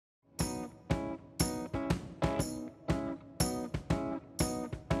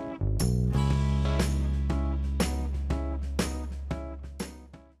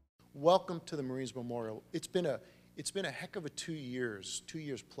welcome to the Marines Memorial. It's been a heck of a 2 years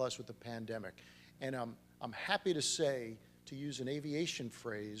plus with the pandemic. And I'm happy to say, to use an aviation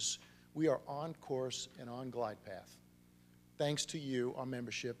phrase, we are on course and on glide path, thanks to you, our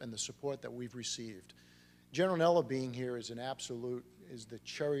membership, and the support that we've received. General Neller being here is is the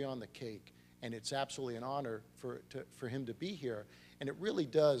cherry on the cake, and it's absolutely an honor for him to be here. And it really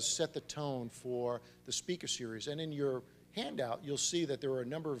does set the tone for the speaker series. And in your handout, you'll see that there are a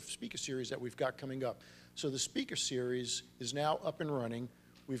number of speaker series that we've got coming up. So the speaker series is now up and running.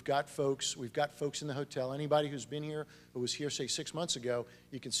 We've got folks in the hotel. Anybody who's been here, who was here, say, 6 months ago,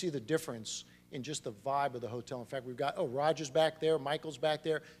 you can see the difference in just the vibe of the hotel. In fact, we've got, Roger's back there, Michael's back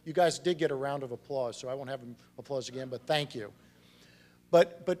there. You guys did get a round of applause, so I won't have them applause again, but thank you.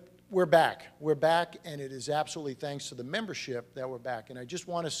 But we're back. We're back, and it is absolutely thanks to the membership that we're back. And I just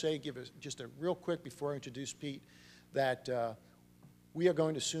want to say, just a real quick before I introduce Pete, that we are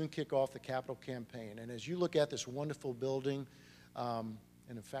going to soon kick off the capital campaign. And as you look at this wonderful building, and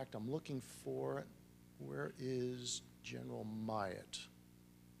in fact, I'm looking for, where is General Myatt?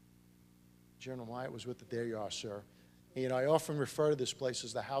 General Myatt was with it. There you are, sir. And I often refer to this place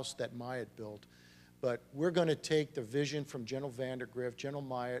as the house that Myatt built. But we're going to take the vision from General Vandergrift, General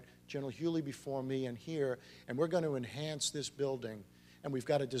Myatt, General Hewley before me, and here, and we're going to enhance this building. And we've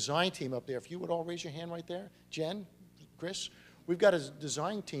got a design team up there. If you would all raise your hand right there. Jen, Chris. We've got a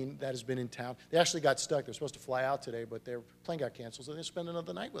design team that has been in town. They actually got stuck. They're supposed to fly out today, but their plane got canceled, so they spend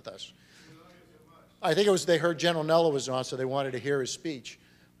another night with us. I think it was they heard General Neller was on, so they wanted to hear his speech.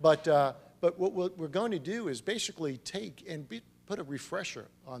 But what we're going to do is basically take and put a refresher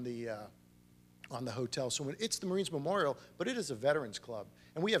on the hotel. So it's the Marines Memorial, but it is a veterans club.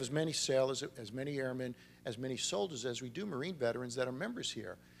 And we have as many sailors, as many airmen, as many soldiers as we do Marine veterans that are members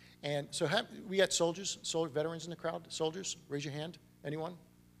here. And so we got veterans in the crowd? Soldiers? Raise your hand. Anyone?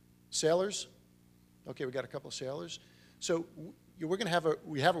 Sailors? Okay, we got a couple of sailors. So we're going to have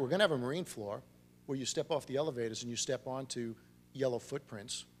a Marine floor where you step off the elevators and you step onto yellow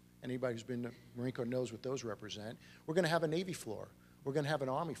footprints. Anybody who's been to Marine Corps knows what those represent. We're going to have a Navy floor. We're going to have an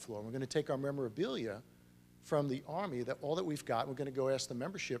Army floor. We're going to take our memorabilia from the Army, all that we've got. We're going to go ask the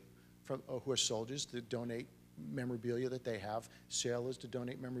membership who are soldiers to donate memorabilia that they have, sailors to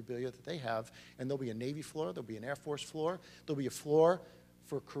donate memorabilia that they have, and there'll be a Navy floor, there'll be an Air Force floor, there'll be a floor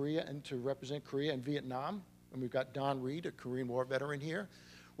for Korea and to represent Korea and Vietnam, and we've got Don Reed, a Korean War veteran here.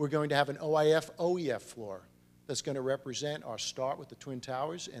 We're going to have an OIF floor that's going to represent our start with the Twin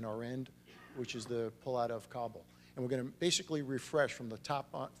Towers and our end, which is the pullout of Kabul. And we're going to basically refresh from the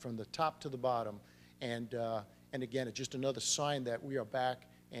top to the bottom, and again, it's just another sign that we are back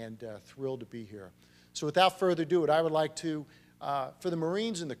and thrilled to be here. So without further ado, what I would like to, for the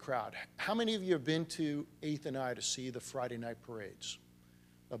Marines in the crowd, how many of you have been to 8th and I to see the Friday night parades?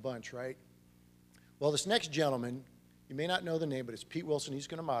 A bunch, right? Well, this next gentleman, you may not know the name, but it's Pete Wilson. He's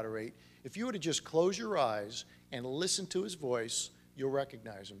going to moderate. If you were to just close your eyes and listen to his voice, you'll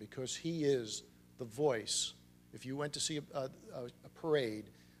recognize him because he is the voice. If you went to see a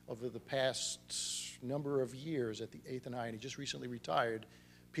parade over the past number of years at the 8th and I, and he just recently retired,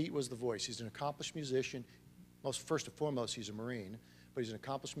 Pete was the voice. He's an accomplished musician. First and foremost, he's a Marine, but he's an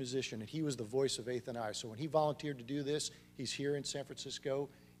accomplished musician, and he was the voice of 8th and I. So when he volunteered to do this, he's here in San Francisco.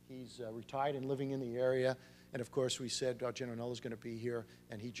 He's retired and living in the area. And of course, we said General Neller's going to be here,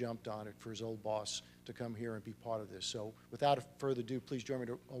 and he jumped on it for his old boss to come here and be part of this. So without further ado, please join me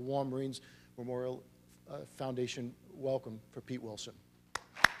to a warm Marines Memorial Foundation welcome for Pete Wilson.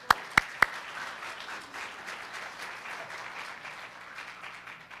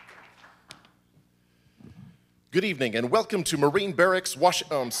 Good evening and welcome to Marine Barracks,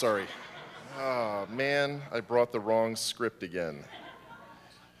 Washington. Oh, I'm sorry. Oh, man, I brought the wrong script again.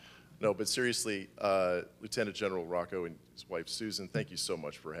 No, but seriously, Lieutenant General Rocco and his wife Susan, thank you so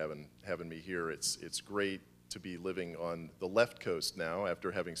much for having me here. It's great to be living on the left coast now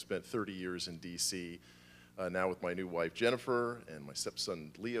after having spent 30 years in D.C. Now with my new wife Jennifer, and my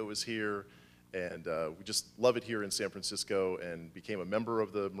stepson Leo is here. And we just love it here in San Francisco, and became a member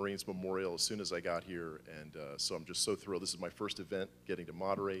of the Marines Memorial as soon as I got here. And so I'm just so thrilled. This is my first event getting to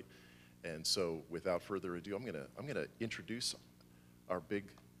moderate. And so without further ado, I'm gonna introduce our big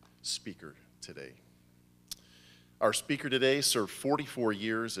speaker today. Our speaker today served 44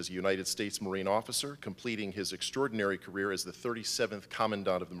 years as a United States Marine officer, completing his extraordinary career as the 37th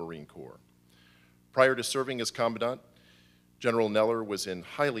Commandant of the Marine Corps. Prior to serving as Commandant, General Neller was in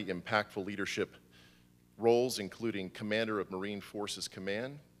highly impactful leadership roles, including Commander of Marine Forces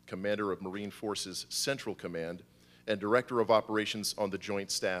Command, Commander of Marine Forces Central Command, and Director of Operations on the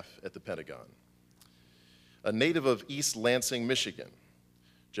Joint Staff at the Pentagon. A native of East Lansing, Michigan,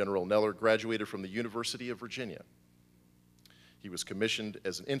 General Neller graduated from the University of Virginia. He was commissioned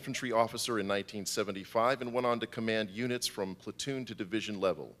as an infantry officer in 1975 and went on to command units from platoon to division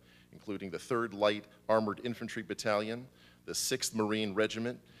level, including the 3rd Light Armored Infantry Battalion, the 6th Marine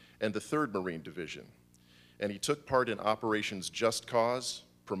Regiment, and the 3rd Marine Division. And he took part in Operations Just Cause,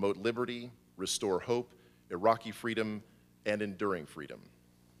 Promote Liberty, Restore Hope, Iraqi Freedom, and Enduring Freedom.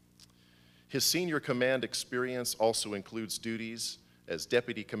 His senior command experience also includes duties as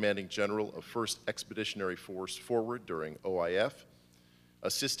Deputy Commanding General of 1st Expeditionary Force Forward during OIF,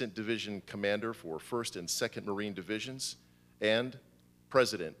 Assistant Division Commander for 1st and 2nd Marine Divisions, and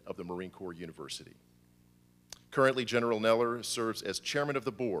President of the Marine Corps University. Currently, General Neller serves as Chairman of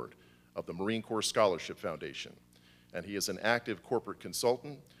the Board of the Marine Corps Scholarship Foundation, and he is an active corporate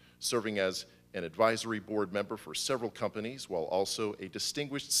consultant, serving as an advisory board member for several companies, while also a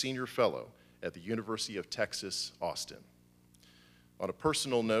distinguished senior fellow at the University of Texas, Austin. On a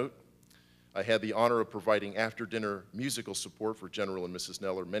personal note, I had the honor of providing after-dinner musical support for General and Mrs.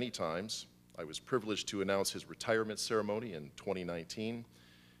 Neller many times. I was privileged to announce his retirement ceremony in 2019,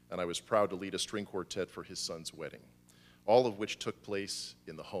 and I was proud to lead a string quartet for his son's wedding, all of which took place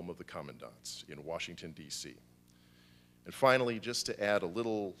in the home of the Commandants in Washington, D.C. And finally, just to add a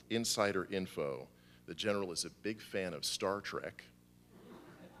little insider info, the General is a big fan of Star Trek,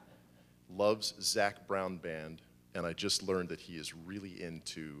 loves Zac Brown Band, and I just learned that he is really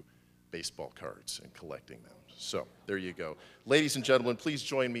into baseball cards and collecting them. So there you go. Ladies and gentlemen, please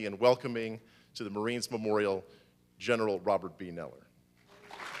join me in welcoming to the Marines Memorial General Robert B. Neller.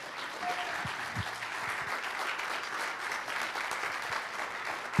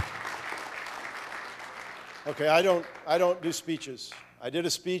 Okay, I don't do speeches. I did a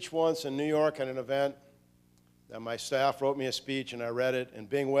speech once in New York at an event that my staff wrote me a speech and I read it, and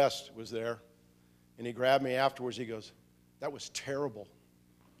Bing West was there, and he grabbed me afterwards. He goes, "That was terrible.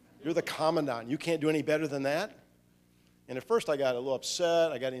 You're the Commandant. You can't do any better than that?" And at first I got a little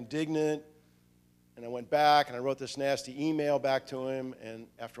upset, I got indignant, and I went back and I wrote this nasty email back to him, and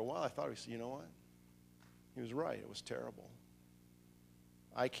after a while I thought, he said, you know what? He was right, it was terrible.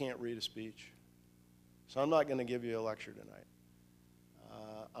 I can't read a speech. So I'm not going to give you a lecture tonight.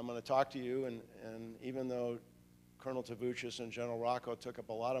 I'm going to talk to you, and even though Colonel Tavuchis and General Rocco took up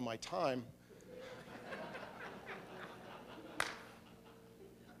a lot of my time,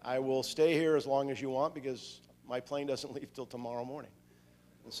 I will stay here as long as you want because my plane doesn't leave till tomorrow morning.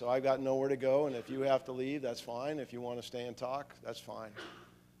 And so I've got nowhere to go, and if you have to leave, that's fine. If you want to stay and talk, that's fine.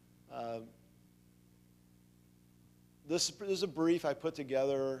 This is a brief I put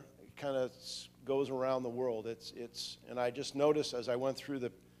together. It kind of goes around the world. And I just noticed as I went through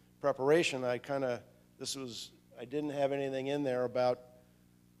the preparation, I didn't have anything in there about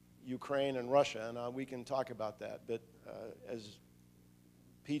Ukraine and Russia, and we can talk about that. But as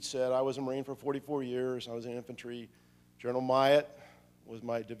Pete said, I was a Marine for 44 years. I was in infantry. General Myatt was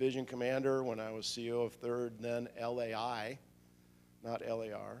my division commander when I was CO of 3rd, then LAI, not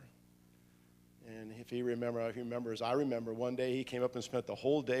LAR. And if he remembers, I remember one day he came up and spent the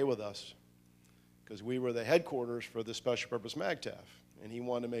whole day with us because we were the headquarters for the Special Purpose MAGTF, and he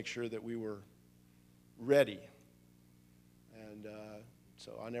wanted to make sure that we were ready. And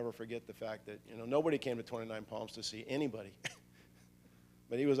so I'll never forget the fact that, nobody came to 29 Palms to see anybody.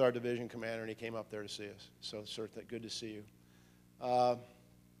 But he was our division commander, and he came up there to see us. So, sir, good to see you.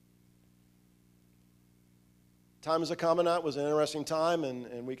 Time as a Commandant was an interesting time,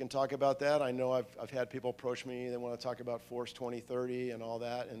 and we can talk about that. I know I've had people approach me that want to talk about Force 2030 and all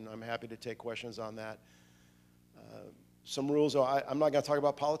that, and I'm happy to take questions on that. Some rules, I'm not going to talk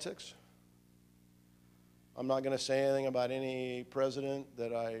about politics. I'm not going to say anything about any president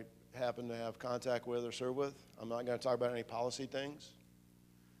that I happen to have contact with or serve with. I'm not going to talk about any policy things.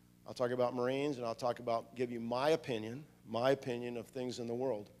 I'll talk about Marines, and I'll give you my opinion of things in the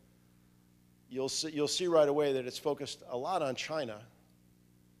world. You'll see right away that it's focused a lot on China,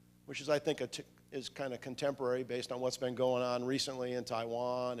 which is, I think, is kind of contemporary based on what's been going on recently in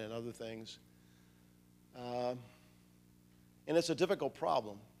Taiwan and other things. And it's a difficult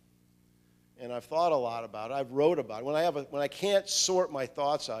problem. And I've thought a lot about it. I've wrote about it. When I can't sort my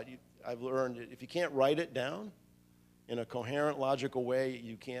thoughts out, I've learned that if you can't write it down in a coherent, logical way,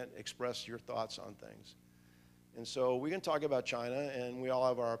 you can't express your thoughts on things. And so we can talk about China, and we all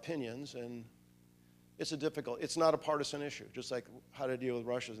have our opinions, and it's not a partisan issue, just like how to deal with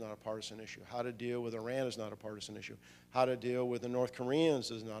Russia is not a partisan issue. How to deal with Iran is not a partisan issue. How to deal with the North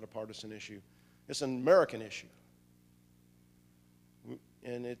Koreans is not a partisan issue. It's an American issue.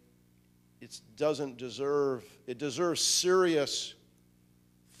 And it deserves serious,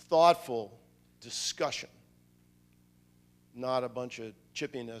 thoughtful discussion, not a bunch of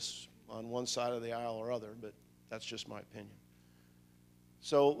chippiness on one side of the aisle or other, but that's just my opinion.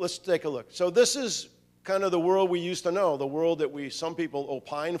 So let's take a look. So this is kind of the world we used to know, the world that some people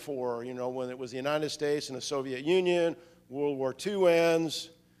opine for, you know, when it was the United States and the Soviet Union, World War II ends,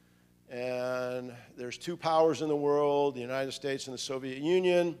 and there's two powers in the world, the United States and the Soviet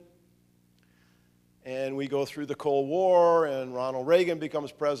Union. And we go through the Cold War, and Ronald Reagan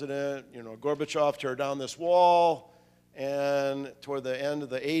becomes president, you know, Gorbachev tear down this wall, and toward the end of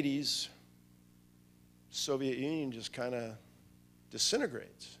the 80s, Soviet Union just kind of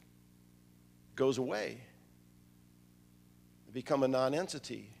disintegrates, goes away. They become a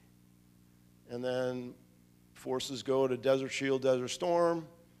non-entity. And then forces go to Desert Shield, Desert Storm.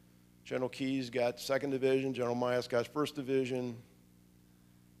 General Keyes got 2nd Division, General Myas got 1st Division.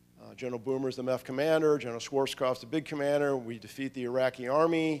 General Boomer's the MEF commander, General Schwarzkopf's the big commander. We defeat the Iraqi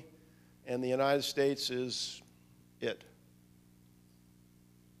army, and the United States is it.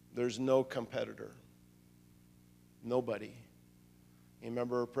 There's no competitor. Nobody. You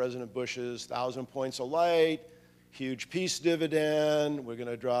remember President Bush's 1,000 points of light, huge peace dividend, we're going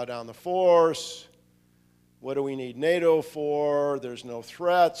to draw down the force. What do we need NATO for? There's no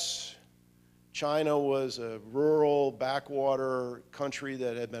threats. China was a rural backwater country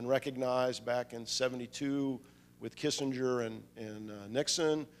that had been recognized back in '72 with Kissinger and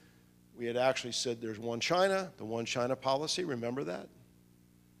Nixon. We had actually said there's one China, the one China policy, remember that?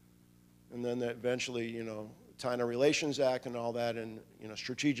 And then eventually, you know, China Relations Act and all that, and, you know,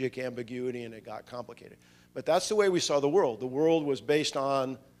 strategic ambiguity, and it got complicated. But that's the way we saw the world. The world was based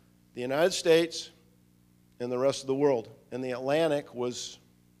on the United States and the rest of the world. And the Atlantic was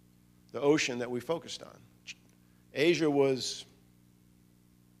the ocean that we focused on. Asia was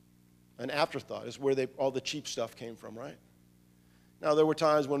an afterthought. It's where all the cheap stuff came from, right? Now, there were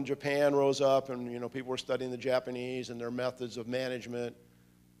times when Japan rose up and, you know, people were studying the Japanese and their methods of management.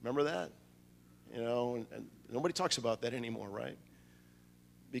 Remember that? You know, and nobody talks about that anymore, right?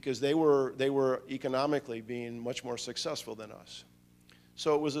 Because they were economically being much more successful than us.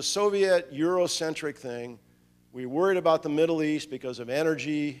 So it was a Soviet Eurocentric thing. We worried about the Middle East because of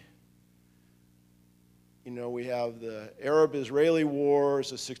energy. You know, we have the Arab-Israeli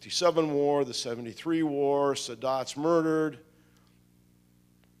wars, the '67 war, the '73 war, Sadat's murdered.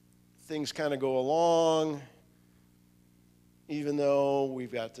 Things kind of go along, even though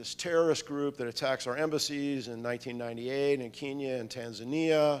we've got this terrorist group that attacks our embassies in 1998 in Kenya and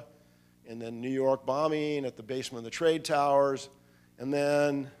Tanzania, and then New York bombing at the basement of the trade towers, and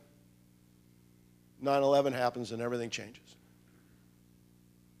then 9/11 happens and everything changes.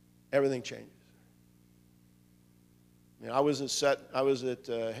 Everything changes. You know, I was at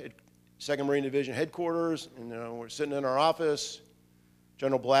 2nd Marine Division headquarters, and, you know, we're sitting in our office.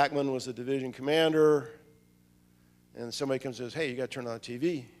 General Blackman was the division commander, and somebody comes and says, "Hey, you got to turn on the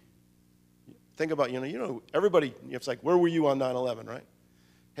TV." Think about, you know, everybody, it's like, where were you on 9/11, right?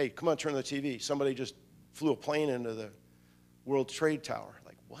 Hey, come on, turn on the TV. Somebody just flew a plane into the World Trade Tower.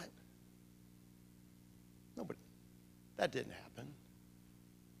 Like, what? No, but that didn't happen.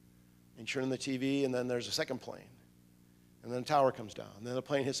 And you turn on the TV, and then there's a second plane. And then the tower comes down. And then the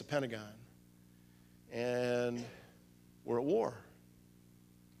plane hits the Pentagon. And we're at war.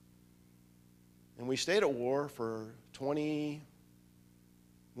 And we stayed at war for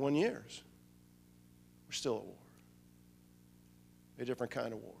 21 years. We're still at war. A different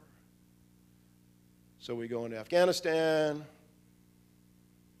kind of war. So we go into Afghanistan.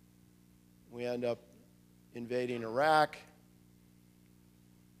 We end up invading Iraq.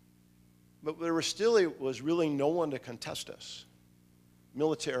 But there was really no one to contest us,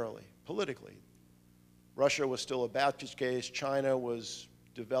 militarily, politically. Russia was still a basket case. China was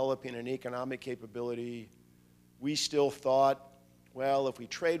developing an economic capability. We still thought, well, if we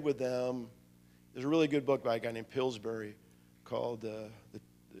trade with them, there's a really good book by a guy named Pillsbury called the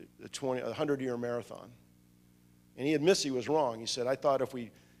 100-Year Marathon. And he admits he was wrong. He said, I thought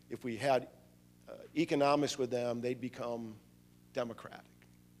if we had economics with them, they'd become democratic.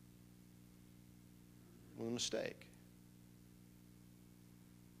 It was a mistake.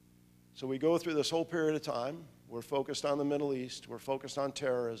 So we go through this whole period of time. We're focused on the Middle East. We're focused on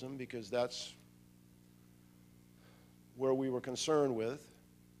terrorism because that's where we were concerned with.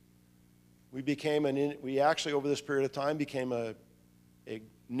 We actually, over this period of time, became a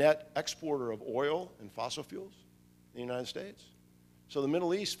net exporter of oil and fossil fuels in the United States. So the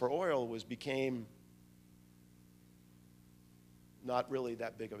Middle East for oil became not really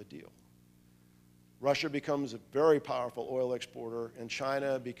that big of a deal. Russia becomes a very powerful oil exporter, and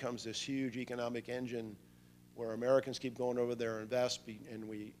China becomes this huge economic engine where Americans keep going over there and invest, and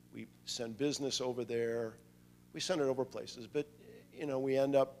we send business over there. We send it over places. But we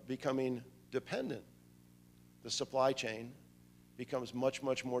end up becoming dependent. The supply chain becomes much,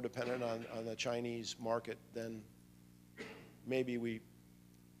 much more dependent on the Chinese market than maybe we,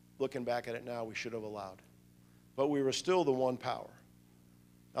 looking back at it now, we should have allowed. But we were still the one power.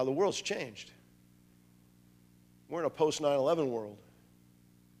 Now the world's changed. We're in a post-9/11 world.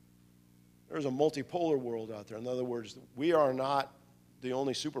 There's a multipolar world out there. In other words, we are not the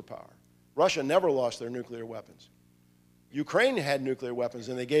only superpower. Russia never lost their nuclear weapons. Ukraine had nuclear weapons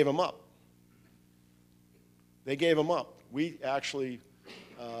and they gave them up. They gave them up. We actually,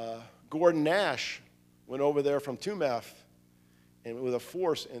 Gordon Nash went over there from Tumef and with a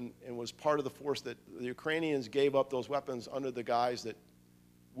force and was part of the force that the Ukrainians gave up those weapons under the guise that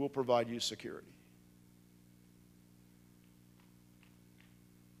we'll provide you security.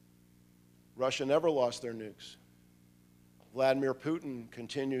 Russia never lost their nukes. Vladimir Putin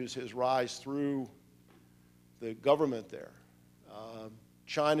continues his rise through the government there.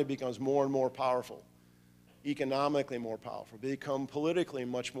 China becomes more and more powerful, economically more powerful, become politically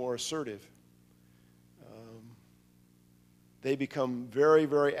much more assertive. They become very,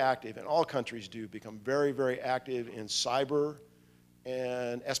 very active, and all countries do become very, very active in cyber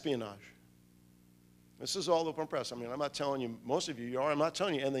and espionage. This is all open press. I mean, I'm not telling you, most of you are, I'm not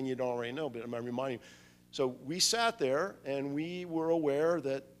telling you anything you don't already know, but I'm reminding you. So we sat there and we were aware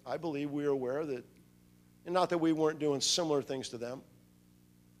that, I believe we were aware that, and not that we weren't doing similar things to them,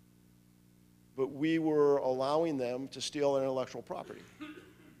 but we were allowing them to steal intellectual property.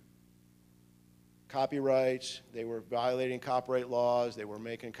 Copyrights, they were violating copyright laws, they were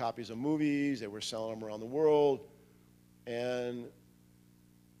making copies of movies, they were selling them around the world, and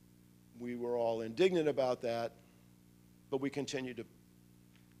we were all indignant about that, but we continued to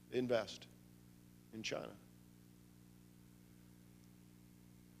invest in China.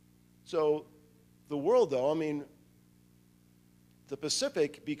 So the world, though, I mean, the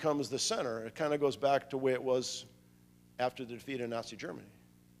Pacific becomes the center. It kind of goes back to where it was after the defeat of Nazi Germany.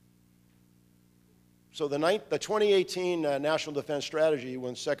 So the 2018 National Defense Strategy,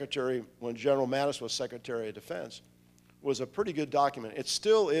 when General Mattis was Secretary of Defense, was a pretty good document. It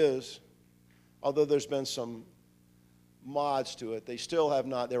still is, although there's been some mods to it. They still have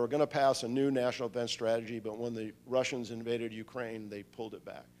not. They were going to pass a new national defense strategy, but when the Russians invaded Ukraine, they pulled it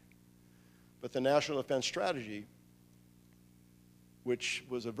back. But the national defense strategy, which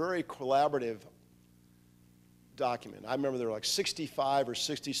was a very collaborative document. I remember there were like 65 or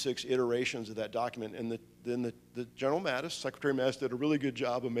 66 iterations of that document, and then the General Mattis, Secretary Mattis, did a really good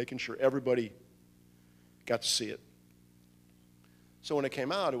job of making sure everybody got to see it. So when it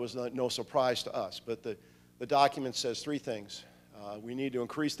came out, it was no surprise to us, but the document says three things. We need to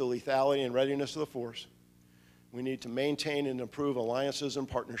increase the lethality and readiness of the force. We need to maintain and improve alliances and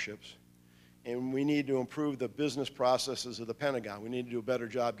partnerships. And we need to improve the business processes of the Pentagon. We need to do a better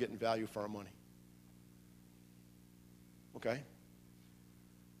job getting value for our money. Okay?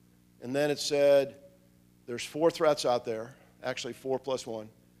 And then it said there's 4 threats out there, actually 4 plus 1,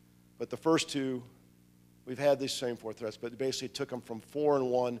 but the first 2, we've had these same 4 threats, but basically took them from 4 and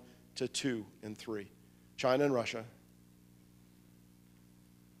 1 to 2 and 3. China and Russia,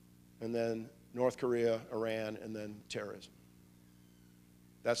 and then North Korea, Iran, and then terrorism.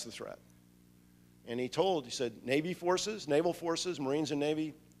 That's the threat. And he said, Navy forces, naval forces, Marines and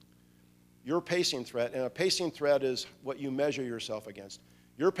Navy, your pacing threat, and a pacing threat is what you measure yourself against.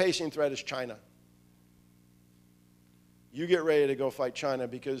 Your pacing threat is China. You get ready to go fight China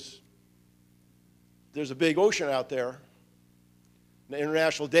because there's a big ocean out there, the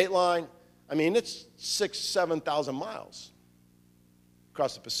international date line. I mean, it's 6,000 to 7,000 miles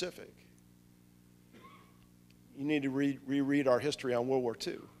across the Pacific. You need to reread our history on World War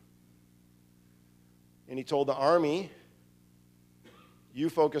II. And he told the Army, you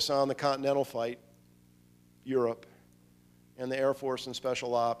focus on the continental fight, Europe, and the Air Force and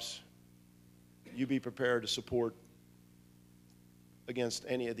Special Ops, you be prepared to support against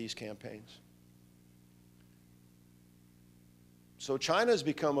any of these campaigns. So China has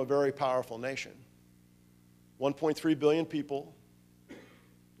become a very powerful nation. 1.3 billion people.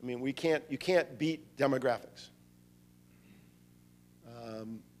 I mean, you can't beat demographics.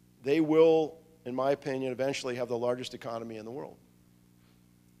 They will, in my opinion, eventually have the largest economy in the world.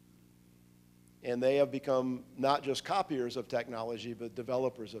 And they have become not just copiers of technology, but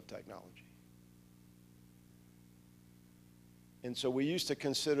developers of technology. And so we used to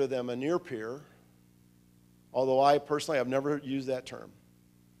consider them a near peer, although I personally have never used that term.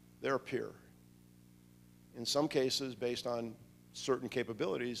 They're a peer. In some cases, based on certain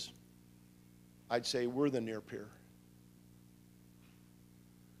capabilities, I'd say we're the near peer.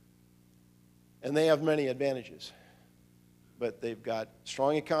 And they have many advantages. but they've got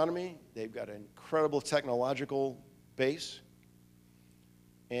strong economy, they've got an incredible technological base,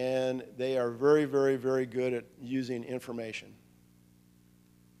 and they are very, very, very good at using information.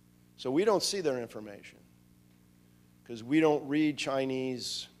 So we don't see their information because we don't read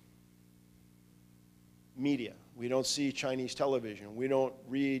Chinese media. We don't see Chinese television. We don't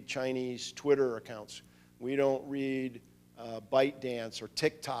read Chinese Twitter accounts. We don't read ByteDance or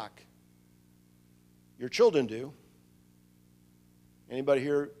TikTok. Your children do. Anybody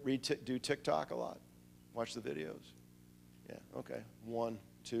here do TikTok a lot? Watch the videos? Yeah, okay. 1,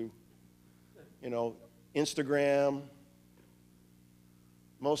 2. You know, Instagram.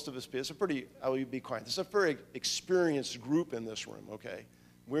 Most of us, it's a pretty, I will be quiet. This is a very experienced group in this room, okay?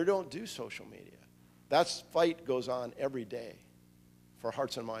 We don't do social media. That fight goes on every day for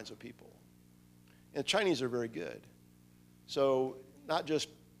hearts and minds of people. And the Chinese are very good. So not just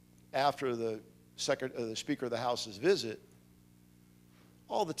after the Speaker of the House's visit,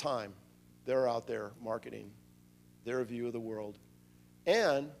 all the time they're out there marketing their view of the world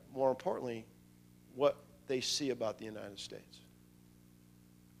and, more importantly, what they see about the United States.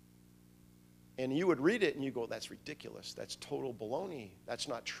 And you would read it and you go, that's ridiculous. That's total baloney. That's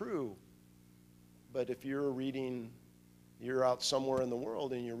not true. But if you're reading, you're out somewhere in the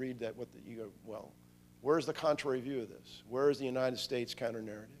world and you read that, you go, well, where's the contrary view of this? Where is the United States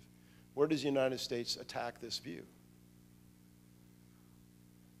counter-narrative? Where does the United States attack this view?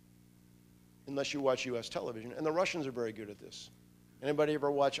 Unless you watch U.S. television. And the Russians are very good at this. Anybody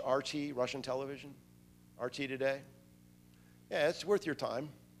ever watch RT, Russian television? RT Today? Yeah, it's worth your time.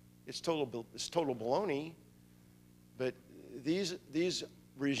 It's total baloney. But these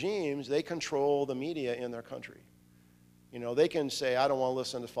regimes, they control the media in their country. You know, they can say, I don't want to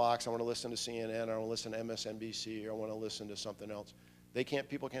listen to Fox, I want to listen to CNN, I want to listen to MSNBC, or I want to listen to something else.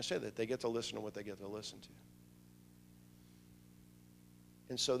 People can't say that. They get to listen to what they get to listen to.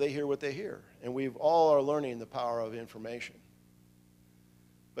 And so they hear what they hear. And we all are learning the power of information.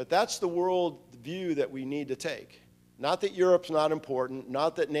 But that's the world view that we need to take. Not that Europe's not important,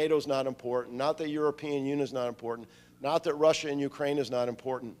 not that NATO's not important, not that European Union is not important, not that Russia and Ukraine is not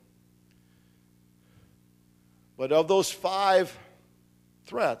important. But of those 5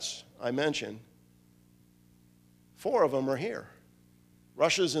 threats I mentioned, 4 of them are here.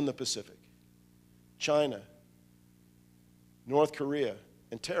 Russia's in the Pacific, China, North Korea,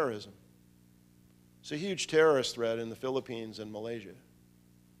 and terrorism. It's a huge terrorist threat in the Philippines and Malaysia,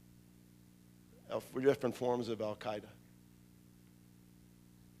 for different forms of al-Qaeda.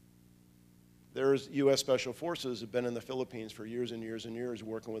 There's U.S. Special Forces have been in the Philippines for years and years and years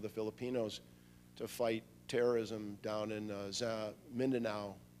working with the Filipinos to fight terrorism down in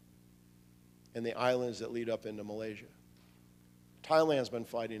Mindanao and the islands that lead up into Malaysia. Thailand's been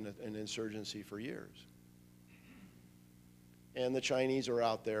fighting an insurgency for years. And the Chinese are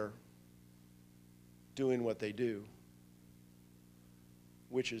out there doing what they do,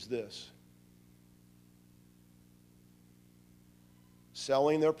 which is this: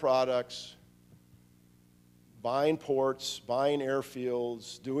 selling their products, buying ports, buying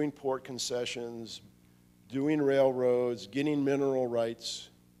airfields, doing port concessions, doing railroads, getting mineral rights,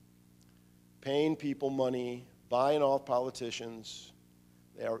 paying people money, buying off politicians.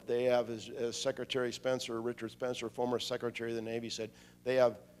 They have, as Secretary Spencer, Richard Spencer, former Secretary of the Navy, said, they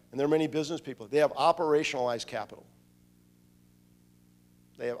have, and there are many business people, they have operationalized capital.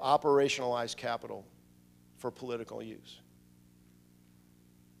 They have operationalized capital for political use.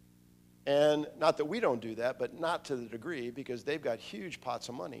 And not that we don't do that, but not to the degree, because they've got huge pots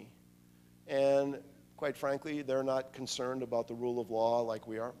of money. And quite frankly, they're not concerned about the rule of law like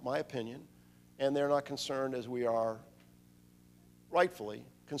we are, my opinion. And they're not concerned, as we are, rightfully,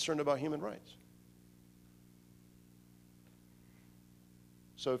 concerned about human rights.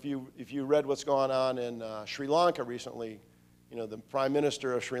 So if you read what's gone on in Sri Lanka recently, you know, the Prime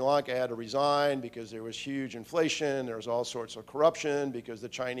Minister of Sri Lanka had to resign because there was huge inflation, there was all sorts of corruption because the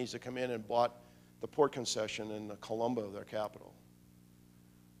Chinese had come in and bought the port concession in Colombo, their capital.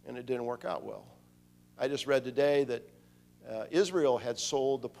 And it didn't work out well. I just read today that Israel had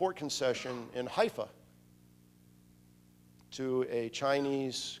sold the port concession in Haifa to a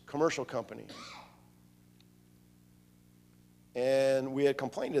Chinese commercial company. And we had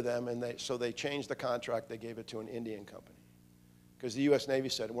complained to them, and so they changed the contract. They gave it to an Indian company. Because the U.S. Navy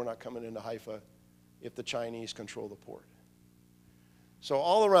said, we're not coming into Haifa if the Chinese control the port. So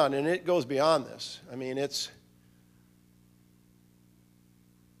all around, and it goes beyond this. I mean, it's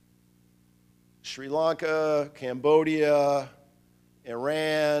Sri Lanka, Cambodia,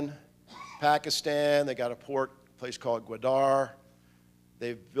 Iran, Pakistan. They got a place called Gwadar.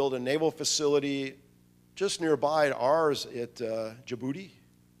 They've built a naval facility just nearby to ours at Djibouti.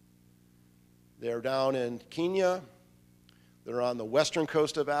 They're down in Kenya. They're on the western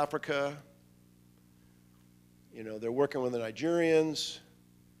coast of Africa. You know, they're working with the Nigerians.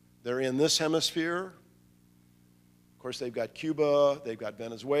 They're in this hemisphere. Of course, they've got Cuba, they've got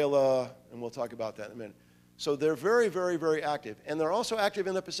Venezuela, and we'll talk about that in a minute. So they're very, very, very active. And they're also active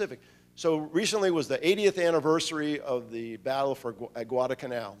in the Pacific. So recently was the 80th anniversary of the battle at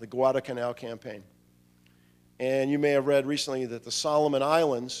Guadalcanal, the Guadalcanal campaign. And you may have read recently that the Solomon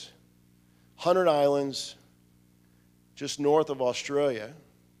Islands, 100 islands just north of Australia,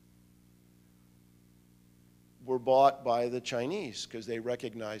 were bought by the Chinese because they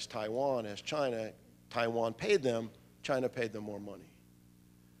recognized Taiwan as China. Taiwan paid them, China paid them more money.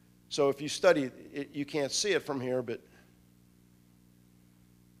 So if you study it, you can't see it from here, but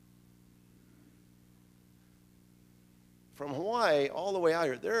from Hawaii all the way out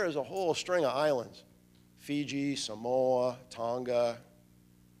here, there is a whole string of islands. Fiji, Samoa, Tonga,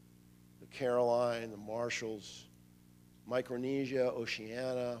 the Caroline, the Marshalls, Micronesia,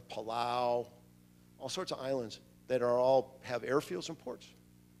 Oceania, Palau, all sorts of islands that are all have airfields and ports.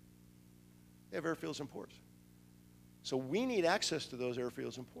 They have airfields and ports. So we need access to those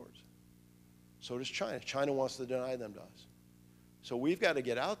airfields and ports. So does China. China wants to deny them to us. So we've got to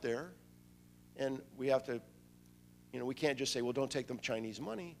get out there, and we have to, you know, we can't just say, well, don't take the Chinese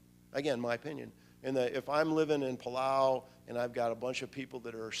money. Again, my opinion. And if I'm living in Palau and I've got a bunch of people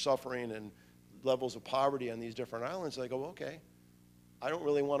that are suffering and levels of poverty on these different islands, I go, okay, I don't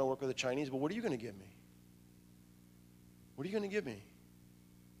really want to work with the Chinese, but what are you going to give me? What are you going to give me?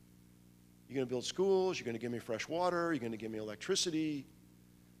 You're going to build schools, you're going to give me fresh water, you're going to give me electricity,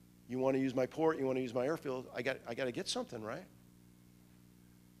 you want to use my port, you want to use my airfield, I got to get something, right?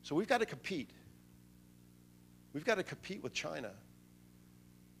 So we've got to compete. We've got to compete with China,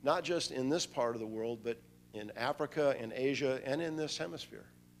 not just in this part of the world, but in Africa, in Asia, and in this hemisphere.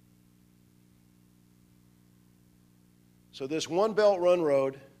 So this One Belt One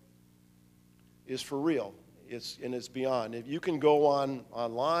Road is for real. It's beyond. If you can go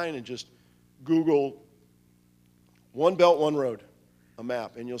online and just Google One Belt, One Road, a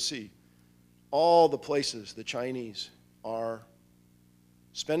map, and you'll see all the places the Chinese are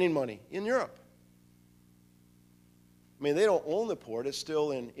spending money in Europe. I mean, they don't own the port. It's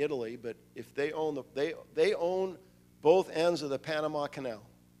still in Italy, but if they own they own both ends of the Panama Canal,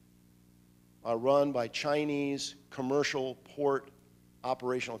 are run by Chinese commercial port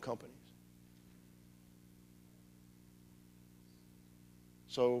operational companies.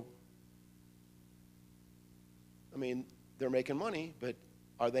 So, I mean, they're making money, but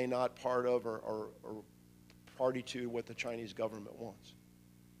are they not part of or party to what the Chinese government wants?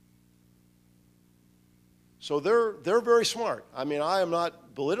 So they're very smart. I mean, I am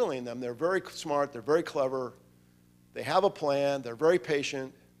not belittling them. They're very smart. They're very clever. They have a plan. They're very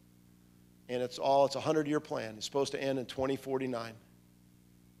patient. And it's a 100-year plan. It's supposed to end in 2049.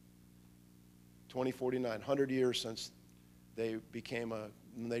 2049, 100 years since they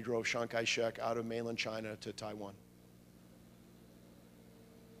when they drove Chiang Kai-shek out of mainland China to Taiwan.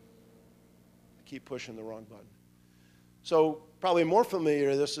 I keep pushing the wrong button. So probably more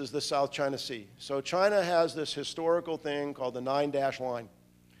familiar, this is the South China Sea. So China has this historical thing called the 9-dash line.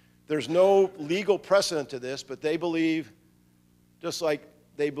 There's no legal precedent to this, but they believe, just like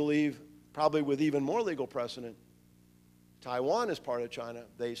they believe, probably with even more legal precedent, Taiwan is part of China.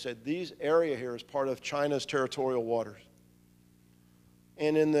 They said this area here is part of China's territorial waters.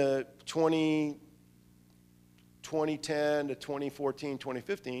 And in the 2010 to 2014,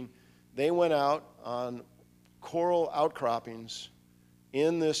 2015, they went out on coral outcroppings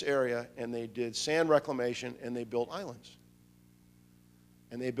in this area, and they did sand reclamation, and they built islands.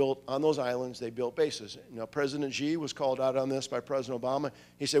 And they built, on those islands, they built bases. Now, President Xi was called out on this by President Obama.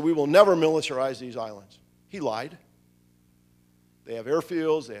 He said, we will never militarize these islands. He lied. They have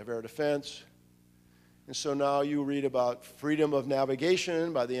airfields, they have air defense. And so now you read about freedom of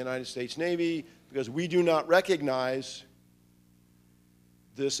navigation by the United States Navy because we do not recognize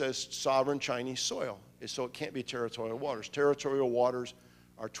this as sovereign Chinese soil. So it can't be territorial waters. Territorial waters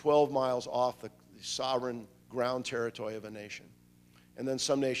are 12 miles off the sovereign ground territory of a nation. And then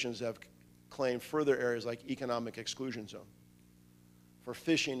some nations have claimed further areas like economic exclusion zone for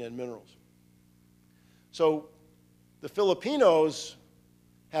fishing and minerals. So the Filipinos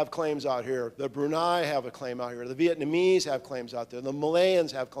have claims out here. The Brunei have a claim out here. The Vietnamese have claims out there. The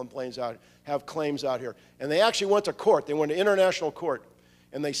Malayans have claims out here. And they actually went to court. They went to international court.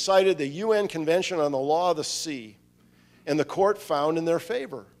 And they cited the UN Convention on the Law of the Sea. And the court found in their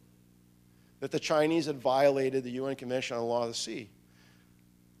favor that the Chinese had violated the UN Convention on the Law of the Sea.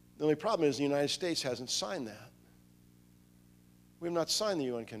 The only problem is the United States hasn't signed that. We have not signed the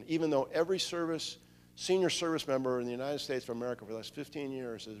UN Convention, even though every senior service member in the United States of America for the last 15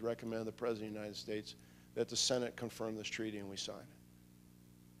 years has recommended the President of the United States that the Senate confirm this treaty and we sign it.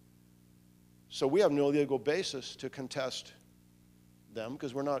 So we have no legal basis to contest them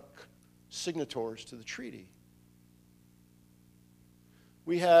because we're not signatories to the treaty.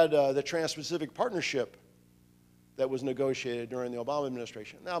 We had the Trans-Pacific Partnership that was negotiated during the Obama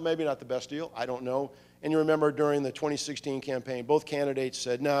administration. Now, maybe not the best deal, I don't know. And you remember during the 2016 campaign, both candidates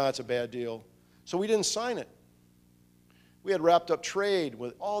said, nah, it's a bad deal. So we didn't sign it. We had wrapped up trade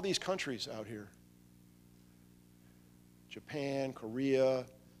with all these countries out here. Japan, Korea,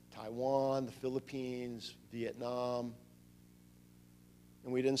 Taiwan, the Philippines, Vietnam,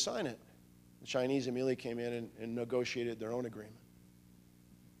 and we didn't sign it. The Chinese immediately came in and negotiated their own agreement.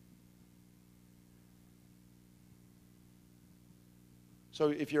 So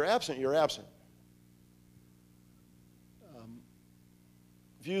if you're absent, you're absent.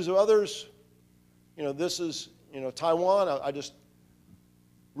 Views of others, this is, Taiwan. I just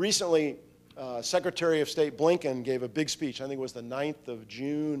recently, Secretary of State Blinken gave a big speech. I think it was the 9th of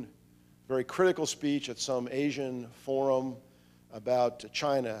June, very critical speech at some Asian forum about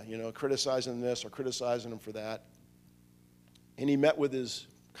China, criticizing this or criticizing them for that. And he met with his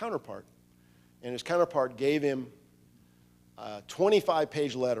counterpart. And his counterpart gave him a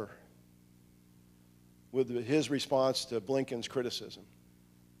 25-page letter with his response to Blinken's criticism.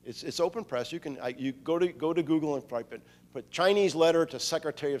 It's open press. You go to Google and put Chinese letter to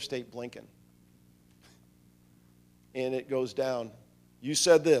Secretary of State Blinken. And it goes down. You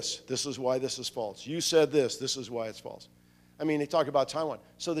said this. This is why this is false. You said this. This is why it's false. I mean, they talk about Taiwan.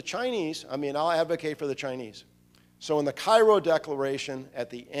 So the Chinese, I'll advocate for the Chinese. So in the Cairo Declaration at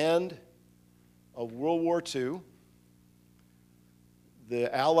the end of World War II,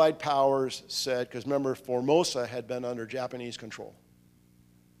 the Allied powers said, because remember, Formosa had been under Japanese control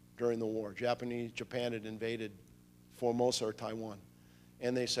during the war. Japan had invaded Formosa or Taiwan.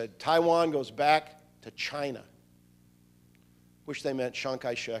 And they said, Taiwan goes back to China, which they meant Chiang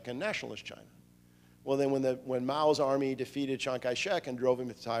Kai-shek and nationalist China. Well, then when Mao's army defeated Chiang Kai-shek and drove him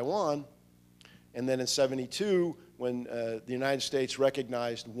to Taiwan, and then in '72, when the United States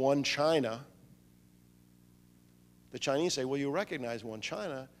recognized one China, the Chinese say, well, you recognize one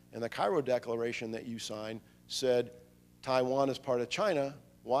China, and the Cairo Declaration that you signed said Taiwan is part of China.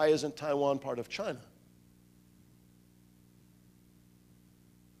 Why isn't Taiwan part of China?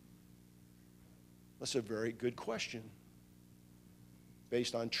 That's a very good question,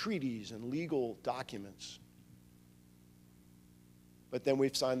 based on treaties and legal documents. But then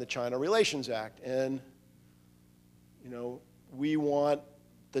we've signed the China Relations Act, and we want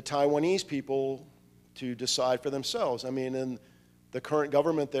the Taiwanese people to decide for themselves. And the current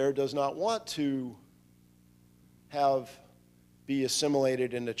government there does not want to be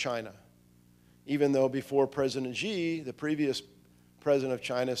assimilated into China, even though before President Xi, the previous president of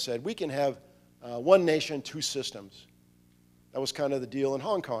China, said we can have one nation, two systems. That was kind of the deal in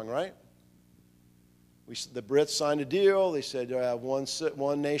Hong Kong, right? The Brits signed a deal. They said you'll have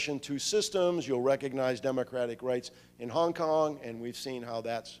one nation, two systems. You'll recognize democratic rights in Hong Kong, and we've seen how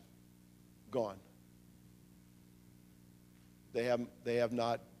that's gone. They have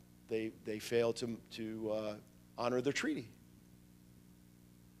not. They failed to honor the treaty.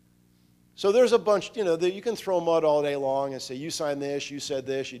 So there's a bunch. You can throw mud all day long and say you signed this, you said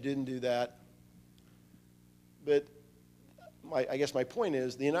this, you didn't do that. But I guess my point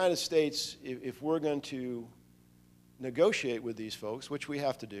is the United States, if we're going to negotiate with these folks, which we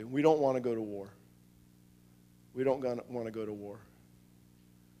have to do, we don't want to go to war. We don't want to go to war.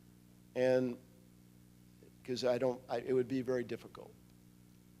 And because it would be very difficult.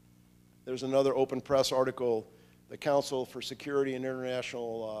 There's another open press article, the Council for Security and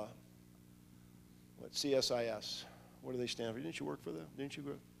International, CSIS. What do they stand for? Didn't you work for them? Didn't you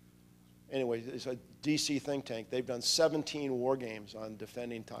go? Anyway, it's a DC think tank. They've done 17 war games on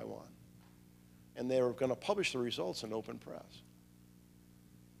defending Taiwan. And they were going to publish the results in open press.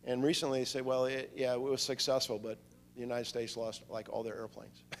 And recently they said, well, it was successful, but the United States lost like all their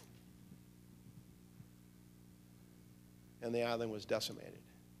airplanes. And the island was decimated.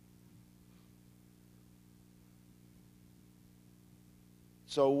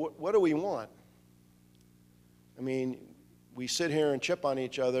 So what do we want? We sit here and chip on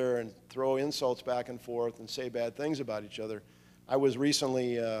each other and throw insults back and forth and say bad things about each other. I was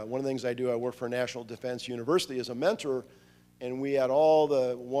recently, one of the things I do, I work for National Defense University as a mentor, and we had all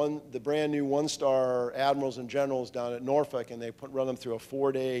the brand new one-star admirals and generals down at Norfolk, and they run them through a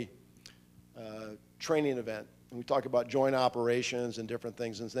 4-day training event. And we talk about joint operations and different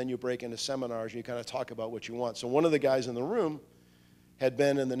things, and then you break into seminars and you kind of talk about what you want. So one of the guys in the room had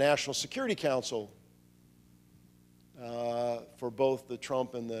been in the National Security Council for both the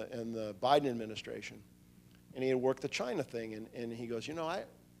Trump and the Biden administration. And he had worked the China thing, and he goes, you know,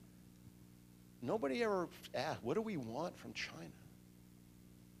 nobody ever asked, what do we want from China?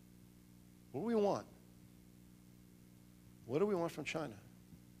 What do we want? What do we want from China?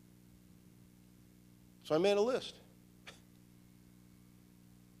 So I made a list.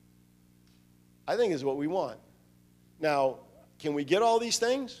 I think is what we want. Now, can we get all these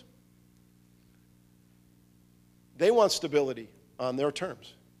things? They want stability on their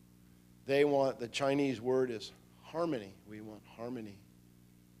terms. They want, the Chinese word is harmony. We want harmony.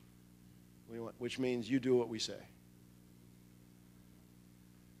 Which means you do what we say.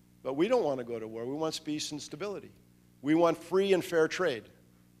 But we don't want to go to war. We want peace and stability. We want free and fair trade.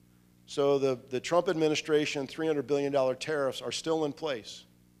 So the Trump administration $300 billion tariffs are still in place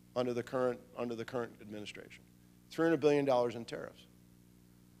under the current administration. $300 billion in tariffs.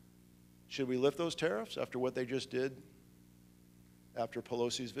 Should we lift those tariffs after what they just did after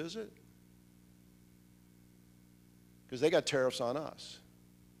Pelosi's visit? Because they got tariffs on us.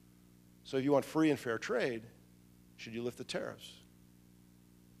 So if you want free and fair trade, should you lift the tariffs?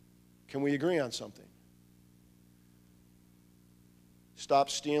 Can we agree on something? Stop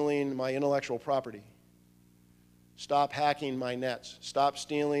stealing my intellectual property. Stop hacking my nets. Stop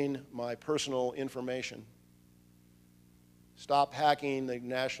stealing my personal information. Stop hacking the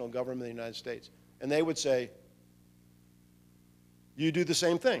national government of the United States. And they would say, you do the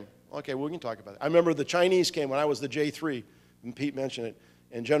same thing. Okay, well, we can talk about it. I remember the Chinese came when I was the J3, and Pete mentioned it,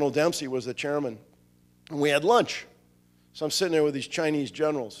 and General Dempsey was the chairman, and we had lunch. So I'm sitting there with these Chinese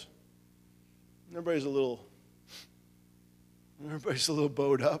generals. And everybody's a little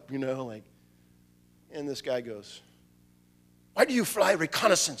bowed up, you know, like, and this guy goes, why do you fly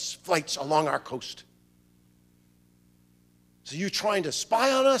reconnaissance flights along our coast? So you trying to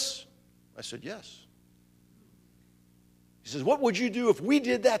spy on us? I said, yes. He says, what would you do if we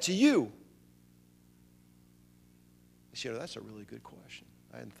did that to you? I said, that's a really good question.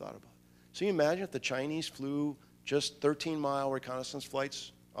 I hadn't thought about it. So you imagine if the Chinese flew just 13-mile reconnaissance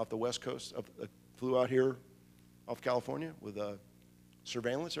flights off the west coast, flew out here off California with a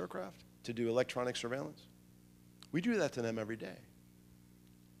surveillance aircraft to do electronic surveillance? We do that to them every day.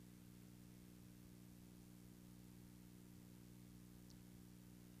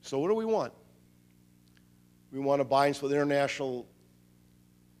 So what do we want? We want abidance with international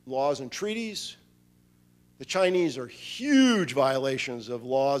laws and treaties. The Chinese are huge violations of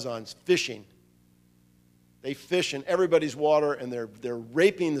laws on fishing. They fish in everybody's water, and they're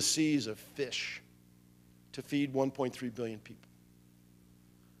raping the seas of fish to feed 1.3 billion people.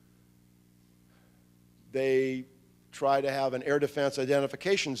 They try to have an air defense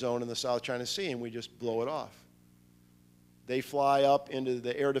identification zone in the South China Sea, and we just blow it off. They fly up into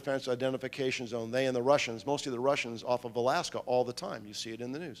the air defense identification zone, they and the Russians, mostly the Russians, off of Alaska all the time. You see it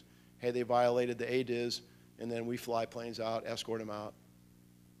in the news. Hey, they violated the ADIZ, and then we fly planes out, escort them out.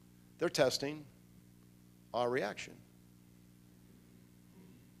 They're testing our reaction.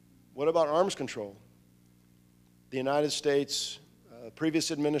 What about arms control? The United States,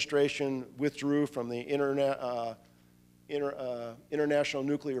 previous administration withdrew from the International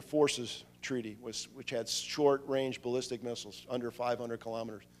Nuclear Forces Treaty, which had short-range ballistic missiles under 500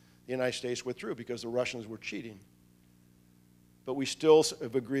 kilometers. The United States withdrew because the Russians were cheating. But we still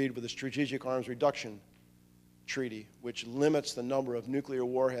have agreed with the Strategic Arms Reduction Treaty, which limits the number of nuclear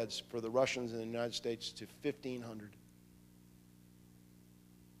warheads for the Russians and the United States to 1,500.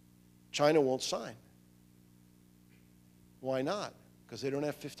 China won't sign. Why not? Because they don't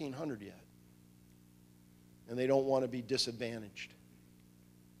have 1,500 yet. And they don't want to be disadvantaged.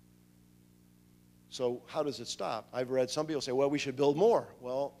 So how does it stop? I've read some people say, well, we should build more.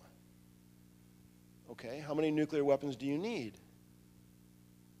 Well, okay, how many nuclear weapons do you need?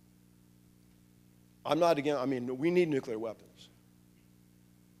 I'm not against, I mean, we need nuclear weapons.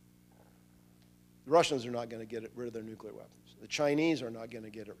 The Russians are not going to get rid of their nuclear weapons. The Chinese are not going to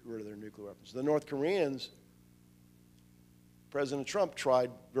get rid of their nuclear weapons. The North Koreans, President Trump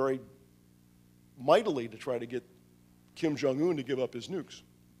tried very mightily to try to get Kim Jong-un to give up his nukes.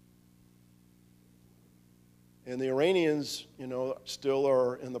 And the Iranians, you know, still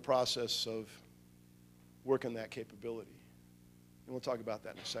are in the process of working that capability. And we'll talk about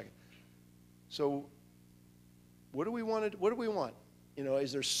that in a second. So what do we want? What do we want? You know,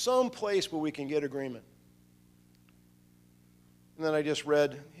 is there some place where we can get agreement? And then I just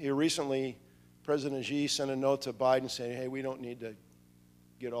read here recently, President Xi sent a note to Biden saying, hey, we don't need to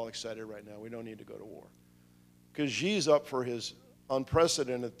get all excited right now. We don't need to go to war. because Xi's up for his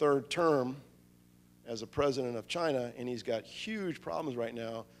unprecedented third term as a president of China, and he's got huge problems right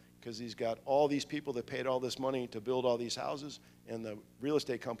now because he's got all these people that paid all this money to build all these houses, and the real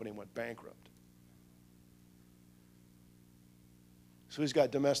estate company went bankrupt. So he's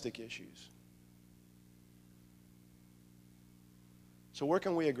got domestic issues. So where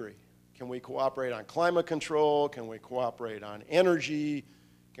can we agree? Can we cooperate on climate control? Can we cooperate on energy?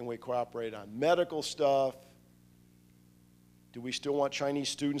 Can we cooperate on medical stuff? Do we still want Chinese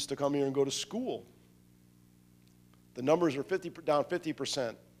students to come here and go to school? The numbers are down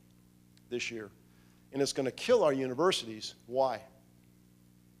 50% this year. And it's going to kill our universities. Why?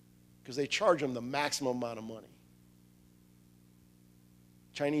 Because they charge them the maximum amount of money.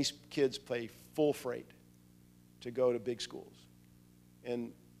 Chinese kids pay full freight to go to big schools.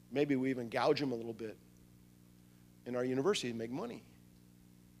 And maybe we even gouge them a little bit in our universities, make money.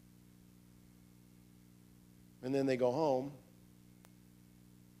 And then they go home,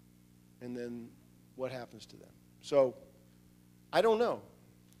 and then what happens to them? So I don't know,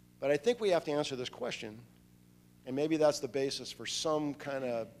 but I think we have to answer this question, and maybe that's the basis for some kind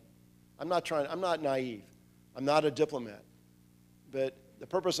of, I'm not naive, I'm not a diplomat, but the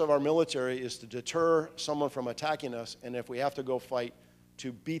purpose of our military is to deter someone from attacking us, and if we have to go fight,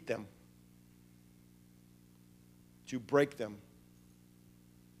 to beat them, to break them.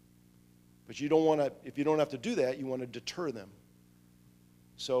 But you don't want to, if you don't have to do that, you want to deter them.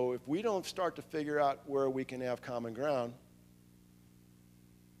 So if we don't start to figure out where we can have common ground,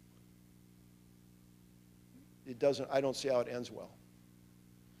 I don't see how it ends well.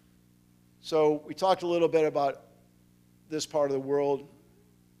 So we talked a little bit about this part of the world.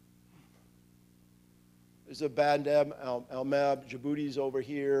 There's a Bandab, Al-Mab, Djibouti's over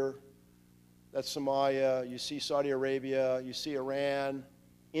here. That's Somalia. You see Saudi Arabia. You see Iran.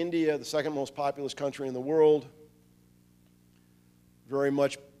 India, the second most populous country in the world, very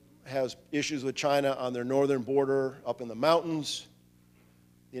much has issues with China on their northern border up in the mountains.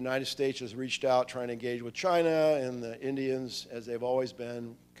 The United States has reached out trying to engage with China, and the Indians, as they've always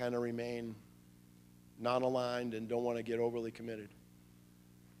been, kind of remain non-aligned and don't want to get overly committed.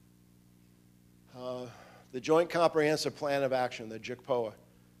 The Joint Comprehensive Plan of Action, the JCPOA.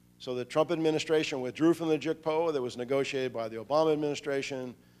 So the Trump administration withdrew from the JCPOA that was negotiated by the Obama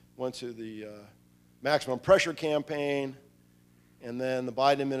administration, went to the maximum pressure campaign, and then the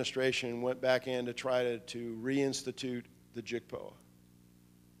Biden administration went back in to try to reinstitute the JCPOA,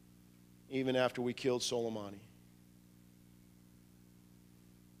 even after we killed Soleimani.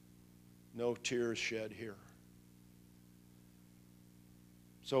 No tears shed here.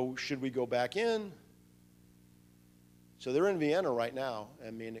 So should we go back in? So they're in Vienna right now.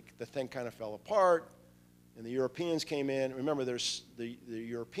 I mean, the thing kind of fell apart, and the Europeans came in. Remember, there's the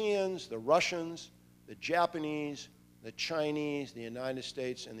Europeans, the Russians, the Japanese, the Chinese, the United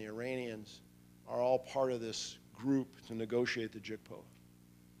States, and the Iranians are all part of this group to negotiate the JCPOA.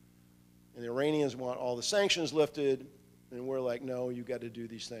 And the Iranians want all the sanctions lifted, and we're like, no, you got to do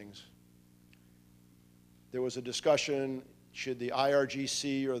these things. There was a discussion, should the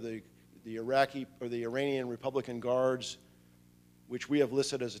IRGC or the Iraqi or the Iranian Republican Guards, which we have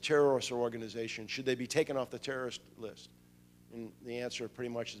listed as a terrorist organization, should they be taken off the terrorist list? And the answer pretty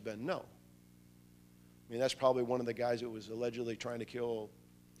much has been no. I mean, that's probably one of the guys that was allegedly trying to kill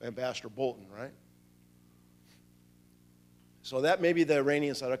Ambassador Bolton, right? So that maybe the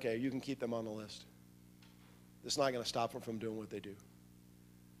Iranians said, okay, you can keep them on the list. It's not going to stop them from doing what they do.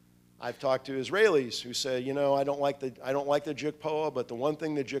 I've talked to Israelis who say, you know, I don't like the JCPOA, but the one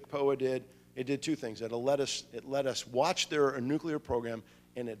thing the JCPOA did, it did two things. It let us watch their nuclear program,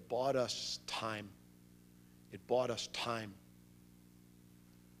 and it bought us time. It bought us time.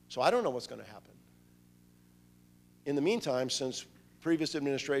 So I don't know what's going to happen. In the meantime, since previous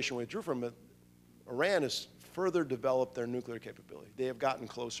administration withdrew from it, Iran has further developed their nuclear capability. They have gotten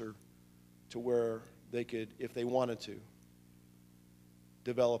closer to where they could, if they wanted to,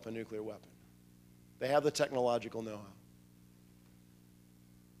 develop a nuclear weapon. They have the technological know-how.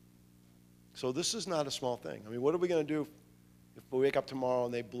 So this is not a small thing. I mean, what are we going to do if we wake up tomorrow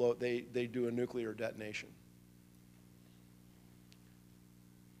and they do a nuclear detonation?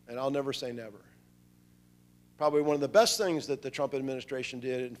 And I'll never say never. Probably one of the best things that the Trump administration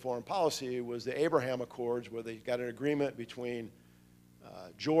did in foreign policy was the Abraham Accords, where they got an agreement between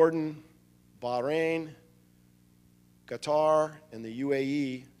Jordan, Bahrain, Qatar, and the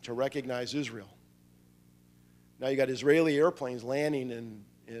UAE to recognize Israel. Now you got Israeli airplanes landing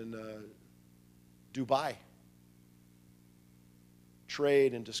in Dubai.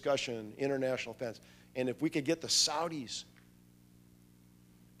 Trade and discussion, international fence. And if we could get the Saudis,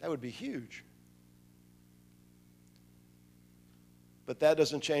 that would be huge. But that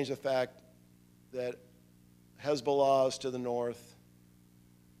doesn't change the fact that Hezbollah is to the north,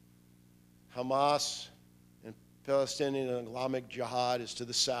 Hamas and Palestinian and Islamic Jihad is to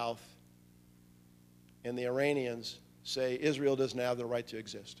the south, and the Iranians say Israel doesn't have the right to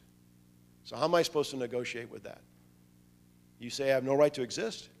exist. So how am I supposed to negotiate with that? You say I have no right to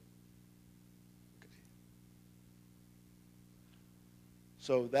exist? Okay.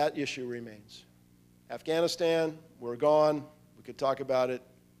 So that issue remains. Afghanistan, we're gone. We could talk about it.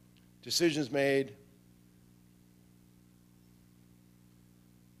 Decisions made.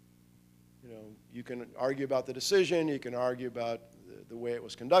 You can argue about the decision. You can argue about the way it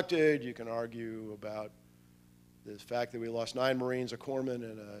was conducted. You can argue about the fact that we lost 9 Marines, a corpsman,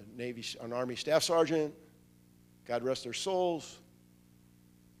 and an Army staff sergeant. God rest their souls.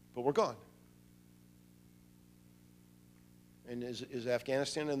 But we're gone. And is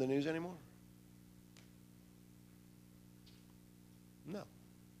Afghanistan in the news anymore? No.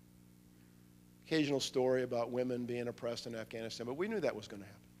 Occasional story about women being oppressed in Afghanistan, but we knew that was going to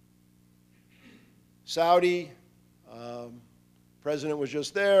happen. Saudi, president was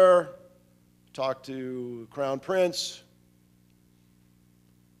just there, talked to Crown Prince,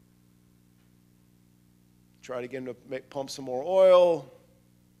 tried to get him to pump some more oil.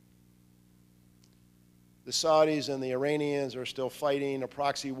 The Saudis and the Iranians are still fighting a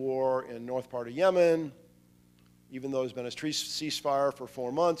proxy war in north part of Yemen, even though there's been a ceasefire for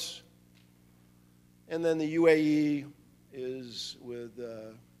 4 months. And then the UAE is with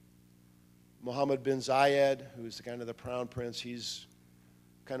Mohammed bin Zayed, who's kind of the crown prince. He's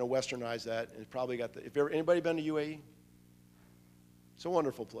kind of westernized that and probably got the, anybody been to UAE? It's a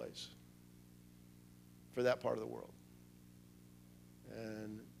wonderful place for that part of the world.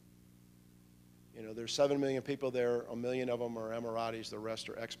 And, you know, there's 7 million people there. 1 million of them are Emiratis. The rest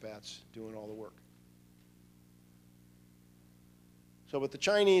are expats doing all the work. So, but the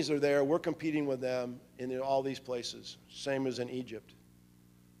Chinese are there. We're competing with them in all these places, same as in Egypt.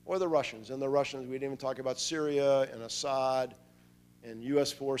 Or the Russians. And the Russians, we didn't even talk about Syria and Assad, and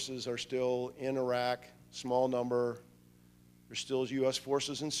U.S. forces are still in Iraq, small number. There's still U.S.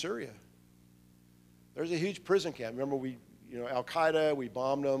 forces in Syria. There's a huge prison camp. Remember, Al-Qaeda, we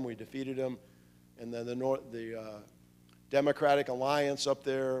bombed them, we defeated them, and then the Democratic Alliance up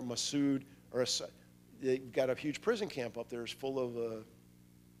there, Massoud, they've got a huge prison camp up there. It's full of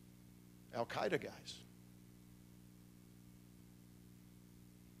Al-Qaeda guys.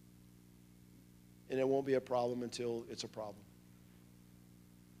 And it won't be a problem until it's a problem.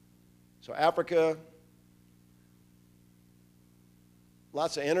 So Africa,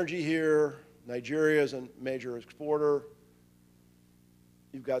 lots of energy here. Nigeria is a major exporter.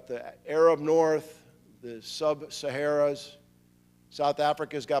 You've got the Arab North, the sub-Saharas. South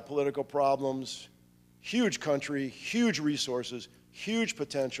Africa's got political problems. Huge country, huge resources, huge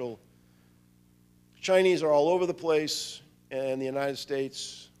potential. Chinese are all over the place, and the United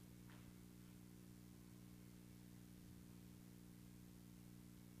States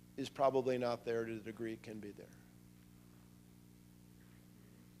is probably not there to the degree it can be there.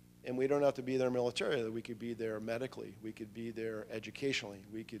 And we don't have to be there militarily. We could be there medically. We could be there educationally.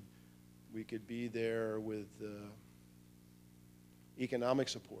 We could be there with economic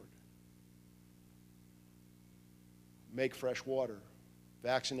support. Make fresh water.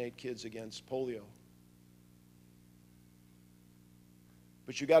 Vaccinate kids against polio.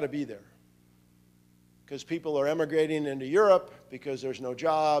 But you got to be there. Because people are emigrating into Europe because there's no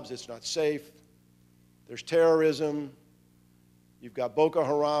jobs, it's not safe, there's terrorism. You've got Boko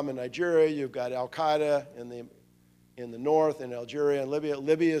Haram in Nigeria, you've got Al-Qaeda in the north, in Algeria and Libya.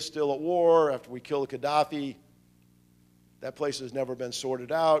 Libya is still at war after we killed Gaddafi. That place has never been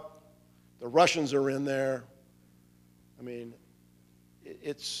sorted out. The Russians are in there. I mean,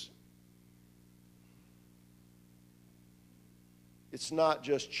 it's not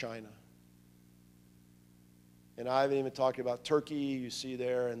just China. And I haven't even talked about Turkey, you see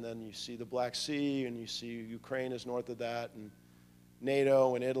there, and then you see the Black Sea, and you see Ukraine is north of that, and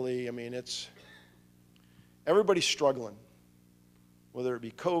NATO and Italy. I mean, everybody's struggling, whether it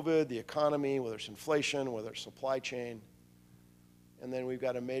be COVID, the economy, whether it's inflation, whether it's supply chain. And then we've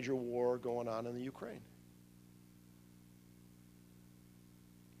got a major war going on in the Ukraine.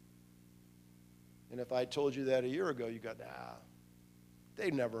 And if I told you that a year ago, you go, nah,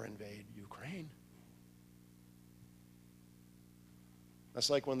 they'd never invade Ukraine. That's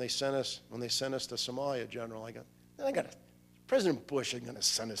like when they sent us to Somalia, General. President Bush isn't going to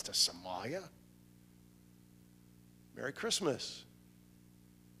send us to Somalia. Merry Christmas.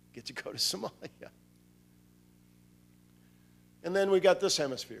 Get to go to Somalia. And then we got this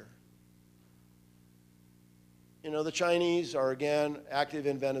hemisphere. you know, the Chinese are, again, active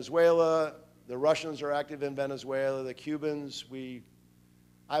in Venezuela. The Russians are active in Venezuela. The Cubans,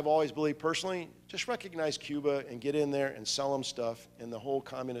 I've always believed personally, just recognize Cuba and get in there and sell them stuff, and the whole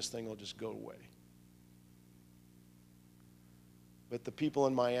communist thing will just go away. But the people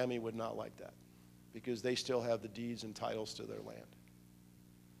in Miami would not like that, because they still have the deeds and titles to their land.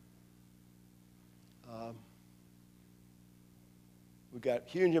 We've got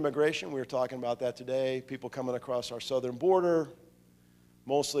huge immigration. We were talking about that today. People coming across our southern border,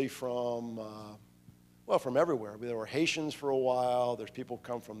 mostly from, well, from everywhere. There were Haitians for a while. There's people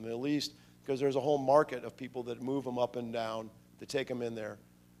come from the Middle East, because there's a whole market of people that move them up and down to take them in there.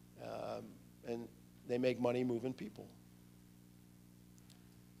 And they make money moving people.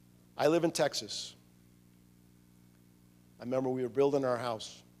 I live in Texas. I remember we were building our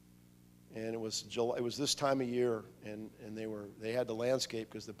house, and it was July, it was this time of year, and they had to landscape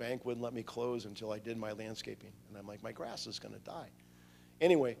because the bank wouldn't let me close until I did my landscaping. And I'm like, my grass is going to die.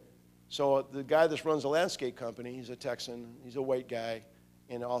 Anyway, so the guy that runs the landscape company, he's a Texan, he's a white guy,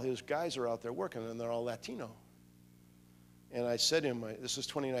 and all his guys are out there working, and they're all Latino. And I said to him, this is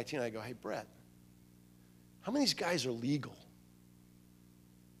 2019, I go, hey, Brett, how many of these guys are legal?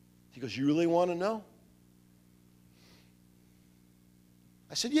 He goes, you really want to know?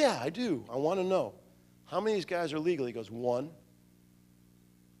 I said, yeah, I do. I want to know. How many of these guys are legal? He goes, one.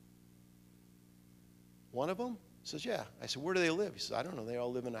 One of them? He says, yeah. I said, where do they live? He says, I don't know. They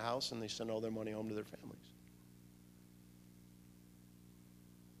all live in a house, and they send all their money home to their families.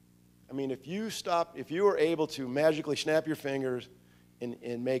 I mean, if you were able to magically snap your fingers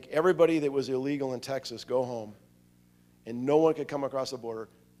and make everybody that was illegal in Texas go home, and no one could come across the border,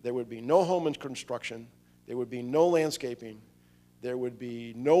 there would be no home and construction, there would be no landscaping, there would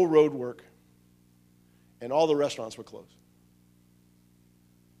be no road work, and all the restaurants would close.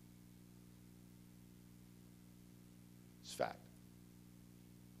 It's fact.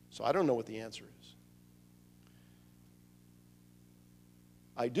 So I don't know what the answer is.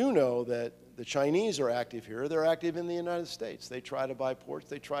 I do know that the Chinese are active here. They're active in the United States. They try to buy ports.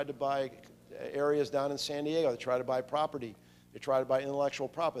 They tried to buy areas down in San Diego. They try to buy property. They try to buy intellectual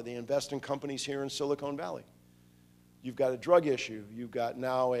property. They invest in companies here in Silicon Valley. You've got a drug issue. You've got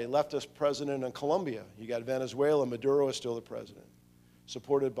now a leftist president in Colombia. You've got Venezuela. Maduro is still the president,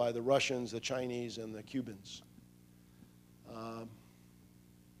 supported by the Russians, the Chinese, and the Cubans.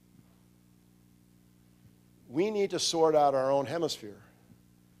 We need to sort out our own hemisphere,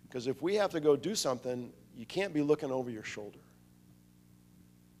 because if we have to go do something, you can't be looking over your shoulder.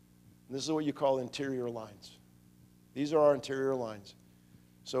 And this is what you call interior lines. These are our interior lines.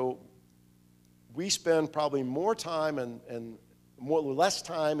 So we spend probably more time and less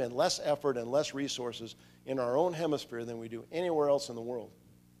time and less effort and less resources in our own hemisphere than we do anywhere else in the world.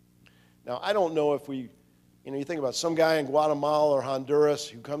 Now, I don't know if you think about some guy in Guatemala or Honduras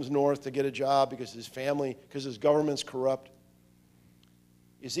who comes north to get a job because his family, because his government's corrupt.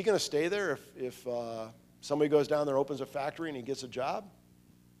 Is he going to stay there if somebody goes down there, opens a factory, and he gets a job?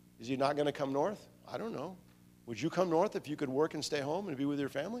 Is he not going to come north? I don't know. Would you come north if you could work and stay home and be with your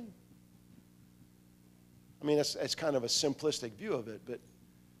family? I mean, it's kind of a simplistic view of it, but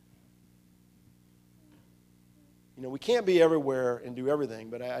we can't be everywhere and do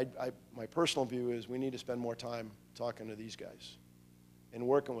everything, but my personal view is we need to spend more time talking to these guys and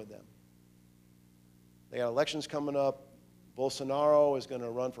working with them. They got elections coming up. Bolsonaro is going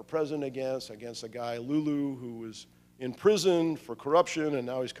to run for president against a guy, Lulu, who was in prison for corruption, and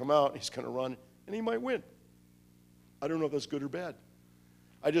now he's come out, and he's going to run, and he might win. I don't know if that's good or bad.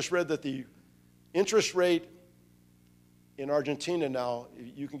 I just read that the interest rate in Argentina now,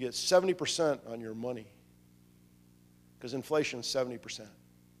 you can get 70% on your money, because inflation is 70%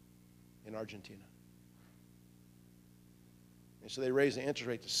 in Argentina. And so they raised the interest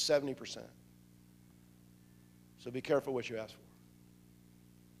rate to 70%. So be careful what you ask for.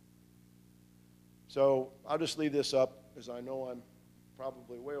 So I'll just leave this up, because I know I'm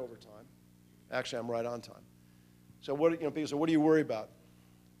probably way over time. Actually, I'm right on time. So people say, what do you worry about?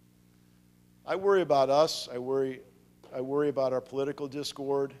 I worry about us. I worry about our political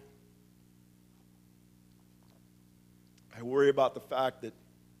discord. I worry about the fact that,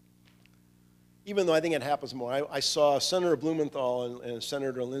 even though I think it happens more, I saw Senator Blumenthal and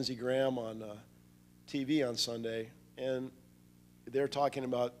Senator Lindsey Graham on TV on Sunday, and they're talking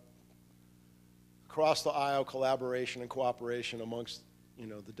about across-the-aisle collaboration and cooperation amongst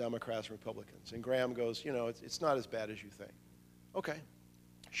the Democrats and Republicans. And Graham goes, it's not as bad as you think. Okay,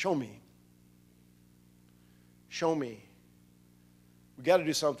 show me. Show me. We've got to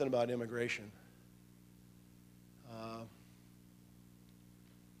do something about immigration.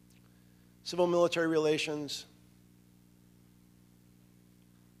 Civil-military relations,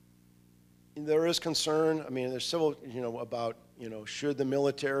 there is concern. I mean, there's civil, about, should the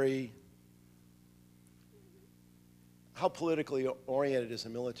military, how politically oriented is the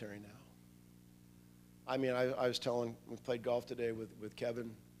military now? I mean, I was telling, we played golf today with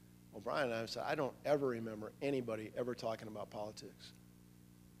Kevin O'Brien, and I said, I don't ever remember anybody ever talking about politics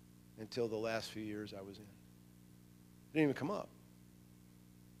until the last few years I was in. It didn't even come up.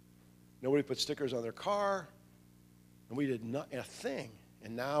 Nobody put stickers on their car, and we did not a thing.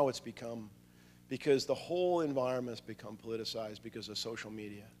 And now it's become, because the whole environment has become politicized because of social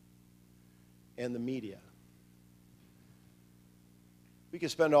media and the media. We could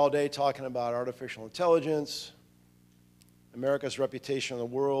spend all day talking about artificial intelligence, America's reputation in the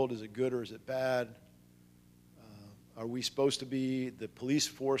world, is it good or is it bad? Are we supposed to be the police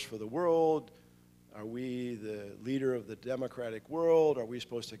force for the world? Are we the leader of the democratic world? Are we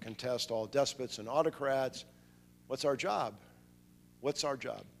supposed to contest all despots and autocrats? What's our job? What's our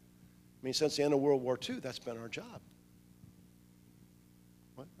job? I mean, since the end of World War II, that's been our job.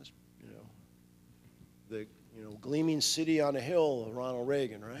 What? The gleaming city on a hill of Ronald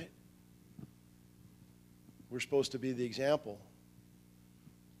Reagan, right? We're supposed to be the example.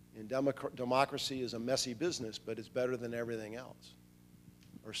 And democracy is a messy business, but it's better than everything else,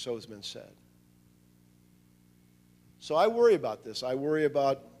 or so has been said. So I worry about this. I worry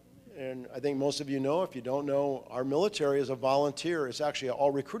about, and I think most of you know, if you don't know, our military is a volunteer. It's actually an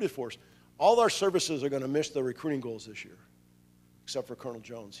all-recruited force. All our services are going to miss their recruiting goals this year, except for Colonel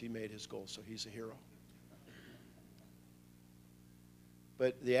Jones. He made his goals, so he's a hero.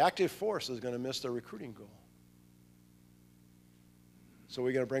 But the active force is going to miss their recruiting goal. So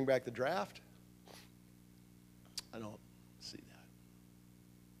we're going to bring back the draft? I don't see that.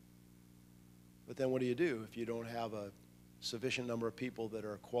 But then what do you do if you don't have a sufficient number of people that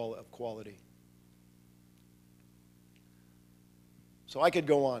are of quality? So I could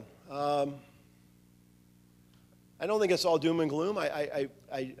go on. I don't think it's all doom and gloom. I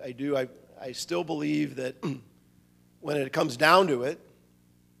still believe that when it comes down to it,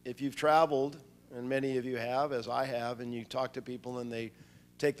 if you've traveled, and many of you have, as I have, and you talk to people and they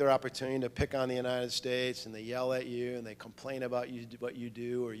take their opportunity to pick on the United States and they yell at you and they complain about what you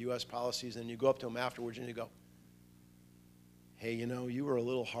do or U.S. policies, and you go up to them afterwards and you go, hey, you were a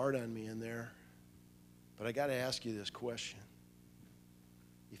little hard on me in there, but I got to ask you this question.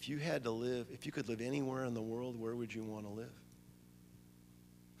 If you could live anywhere in the world, where would you want to live?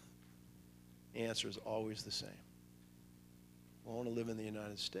 The answer is always the same. Well, I want to live in the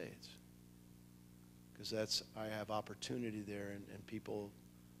United States, because I have opportunity there, and people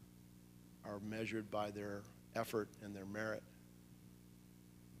are measured by their effort and their merit.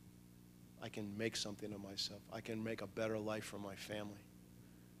 I can make something of myself. I can make a better life for my family.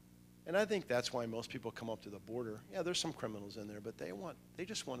 And I think that's why most people come up to the border. Yeah, there's some criminals in there, but they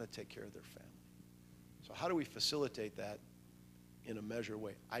just want to take care of their family. So how do we facilitate that in a measured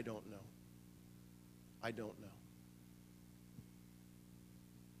way? I don't know. I don't know.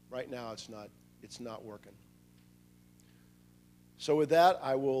 Right now, it's not working. So with that,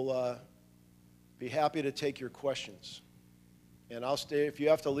 I will be happy to take your questions. And I'll stay. If you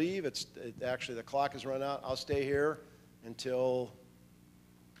have to leave, actually the clock has run out. I'll stay here until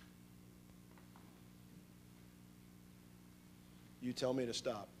you tell me to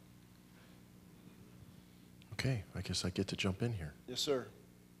stop. Okay, I guess I get to jump in here. Yes, sir.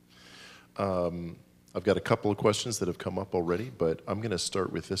 I've got a couple of questions that have come up already, but I'm going to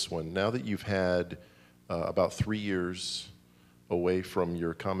start with this one. Now that you've had about 3 years away from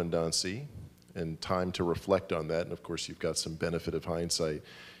your commandancy and time to reflect on that, and of course you've got some benefit of hindsight,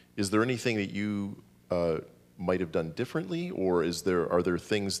 is there anything that you might have done differently, or are there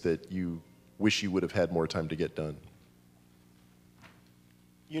things that you wish you would have had more time to get done?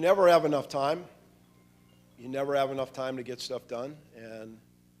 You never have enough time. You never have enough time to get stuff done. And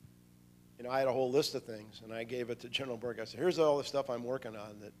I had a whole list of things, and I gave it to General Burke. I said, here's all the stuff I'm working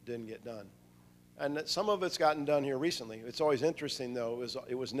on that didn't get done. And some of it's gotten done here recently. It's always interesting, though.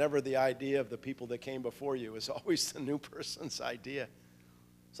 It was never the idea of the people that came before you. It was always the new person's idea.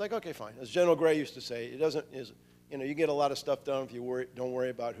 It's like, okay, fine. As General Gray used to say, you get a lot of stuff done if you don't worry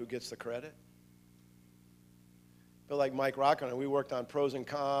about who gets the credit. But like Mike Rocco and I, we worked on pros and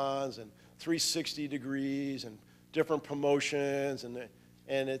cons and 360 degrees and different promotions, and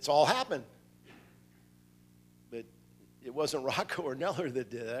it's all happened. But it wasn't Rocco or Neller that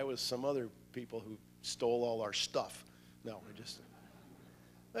did it. That was some other people who stole all our stuff. No,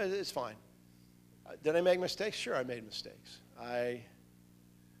 it's fine. Did I make mistakes? Sure, I made mistakes. I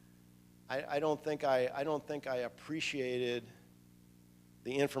don't think I appreciated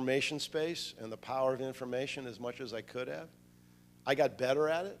the information space and the power of information as much as I could have. I got better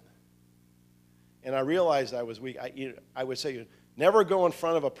at it. And I realized I was weak. I would say, never go in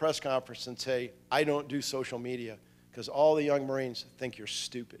front of a press conference and say, I don't do social media, because all the young Marines think you're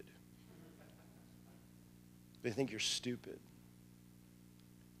stupid. They think you're stupid.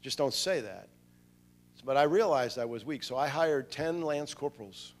 Just don't say that. But I realized I was weak, so I hired 10 Lance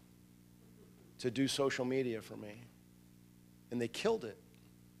Corporals to do social media for me. And they killed it.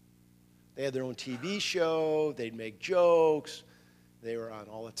 They had their own TV show, they'd make jokes, they were on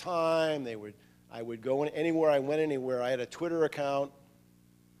all the time, I would go anywhere I went anywhere. I had a Twitter account.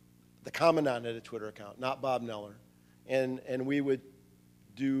 The Commandant had a Twitter account, not Bob Neller. And we would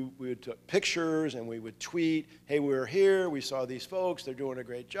take pictures and we would tweet, hey, we're here, we saw these folks, they're doing a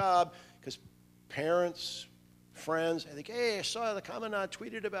great job. Because parents, friends, I think, hey, I saw the Commandant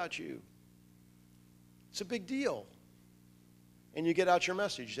tweeted about you. It's a big deal. And you get out your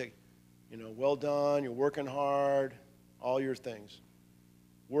message. You say, you know, well done, you're working hard, all your things.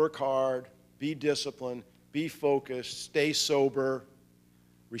 Work hard, be disciplined, be focused, stay sober,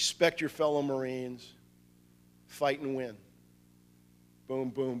 respect your fellow Marines, fight and win. Boom,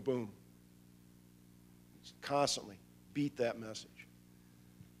 boom, boom. Constantly beat that message.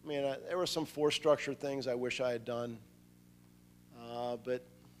 I mean, there were some force structure things I wish I had done, but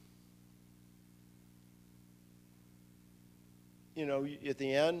you know, at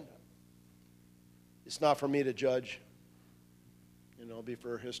the end, it's not for me to judge. You know, it'll be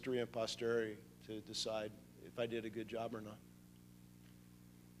for history and posterity to decide if I did a good job or not.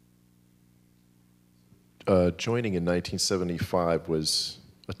 Joining in 1975 was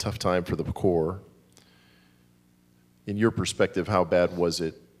a tough time for the Corps. In your perspective, how bad was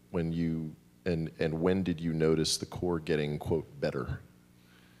it when you, and when did you notice the Corps getting, quote, better?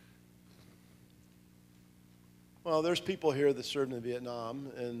 Well, there's people here that served in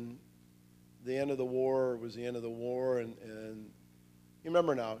Vietnam, and the end of the war was the end of the war, and you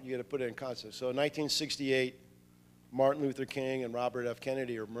remember now, you got to put it in context. So in 1968, Martin Luther King and Robert F.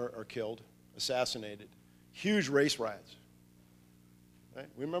 Kennedy are killed, assassinated. Huge race riots. Right?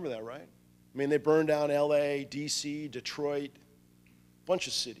 We remember that, right? I mean, they burned down LA, DC, Detroit, a bunch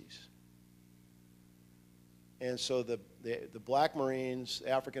of cities. And so the black Marines,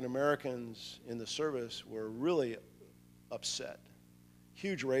 African Americans in the service were really upset.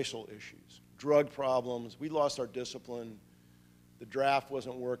 Huge racial issues, drug problems. We lost our discipline. The draft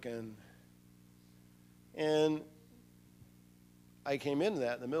wasn't working. And I came into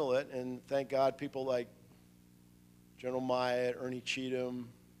that in the middle of it, and thank God people like General Myatt, Ernie Cheatham,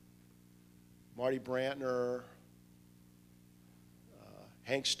 Marty Brantner,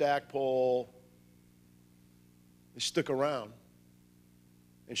 Hank Stackpole, they stuck around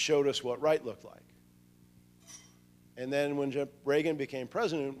and showed us what right looked like. And then when Reagan became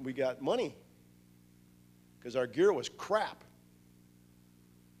president, we got money because our gear was crap.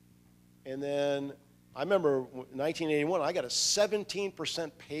 And then I remember in 1981, I got a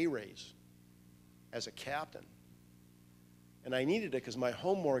 17% pay raise as a captain. And I needed it because my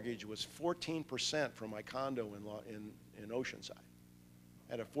home mortgage was 14% for my condo in Oceanside.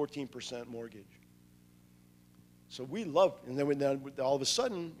 I had a 14% mortgage. So we loved, and then all of a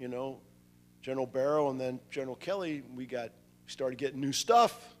sudden, you know, General Barrow and then General Kelly, we started getting new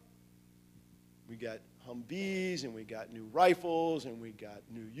stuff. We got Humvees, and we got new rifles, and we got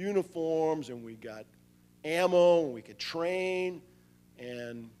new uniforms, and we got ammo, and we could train,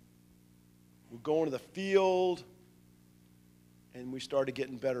 and we're going to the field, and we started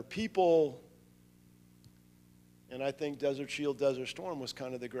getting better people. And I think Desert Shield, Desert Storm was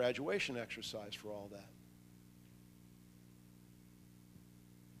kind of the graduation exercise for all that.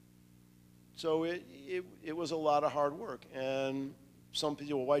 So it was a lot of hard work. And some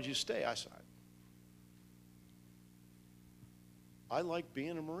people, well, why'd you stay? I said, I like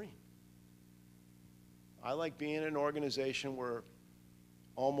being a Marine. I like being in an organization where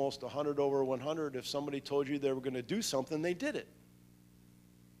almost 100 over 100, if somebody told you they were going to do something, they did it.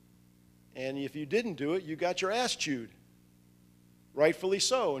 And if you didn't do it, you got your ass chewed. Rightfully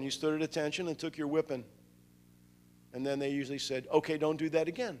so, and you stood at attention and took your whipping. And then they usually said, okay, don't do that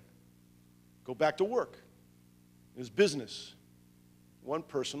again. Go back to work. It was business. It wasn't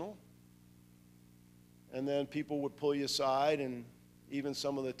personal. And then people would pull you aside, and even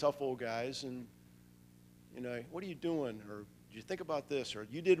some of the tough old guys, and, you know, what are you doing? Or did you think about this? Or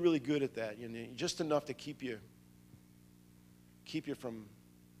you did really good at that. You know, just enough to keep you from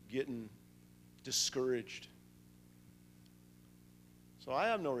getting discouraged. So I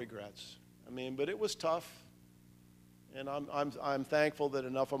have no regrets. I mean, but it was tough. And I'm thankful that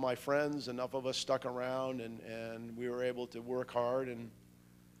enough of my friends, enough of us stuck around, and we were able to work hard and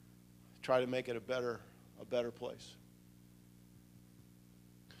try to make it a better place.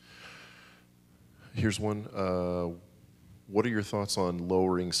 Here's one. What are your thoughts on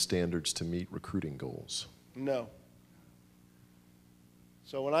lowering standards to meet recruiting goals? No.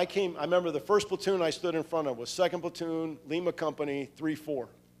 So when I came, I remember the first platoon I stood in front of was 2nd Platoon, Lima Company, 3-4.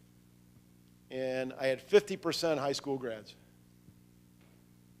 And I had 50% high school grads.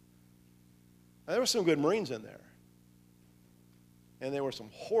 Now, there were some good Marines in there. And there were some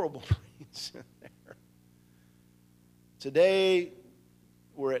horrible Marines in there. Today,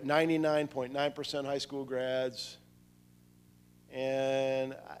 we're at 99.9% high school grads.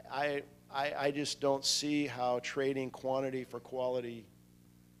 And I just don't see how trading quantity for quality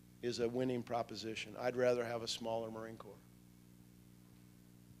is a winning proposition. I'd rather have a smaller Marine Corps.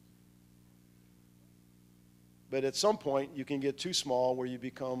 But at some point, you can get too small where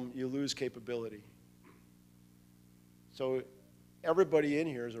you lose capability. So everybody in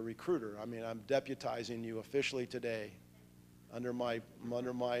here is a recruiter. I mean, I'm deputizing you officially today under my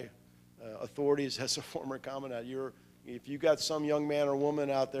authorities as a former commandant. If you got some young man or woman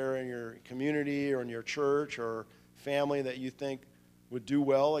out there in your community or in your church or family that you think would do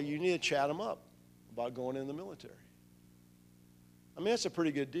well, you need to chat them up about going in the military. I mean, that's a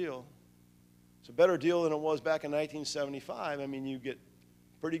pretty good deal. It's a better deal than it was back in 1975. I mean, you get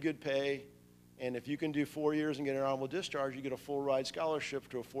pretty good pay, and if you can do 4 years and get an honorable discharge, you get a full ride scholarship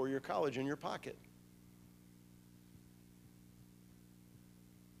to a 4-year college in your pocket.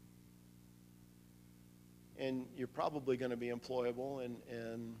 And you're probably going to be employable,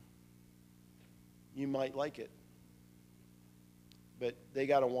 and you might like it. But they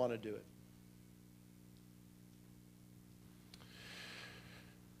got to want to do it.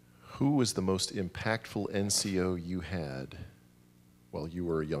 Who was the most impactful NCO you had while you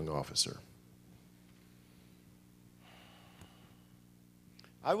were a young officer?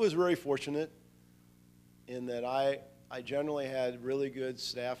 I was very fortunate in that I generally had really good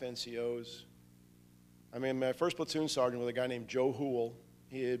staff NCOs. I mean, my first platoon sergeant was a guy named Joe Hoole.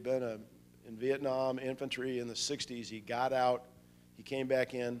 He had been in Vietnam infantry in the 60s. He got out. He came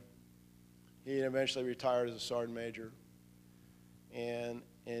back in. He eventually retired as a sergeant major. And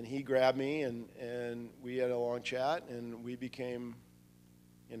he grabbed me, and we had a long chat, and we became,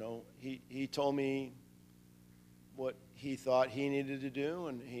 he told me what he thought he needed to do,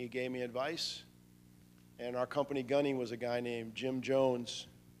 and he gave me advice. And our company gunny was a guy named Jim Jones.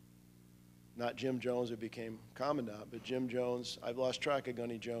 Not Jim Jones who became Commandant, but Jim Jones. I've lost track of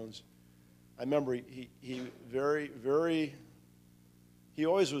Gunny Jones. I remember he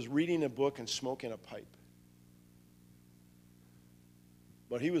always was reading a book and smoking a pipe.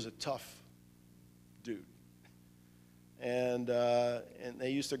 But he was a tough dude. And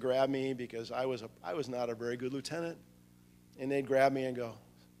they used to grab me because I was not a very good lieutenant. And they'd grab me and go,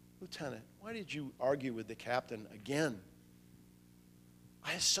 "Lieutenant, why did you argue with the captain again?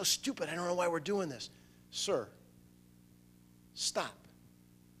 It's so stupid. I don't know why we're doing this." "Sir, stop."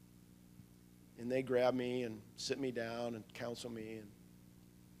 And they grab me and sit me down and counsel me.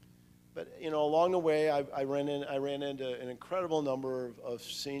 But along the way, I ran into an incredible number of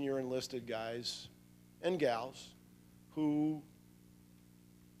senior enlisted guys and gals who,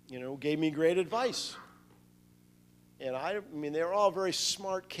 gave me great advice. And I mean, they were all very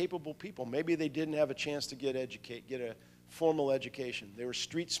smart, capable people. Maybe they didn't have a chance to get a formal education. They were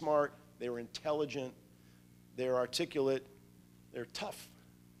street smart. They were intelligent. They were articulate. They were tough.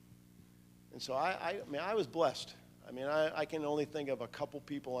 And so I was blessed. I mean, I can only think of a couple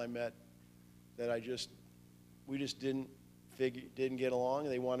people I met that we just didn't get along.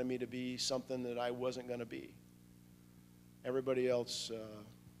 They wanted me to be something that I wasn't going to be. Everybody else,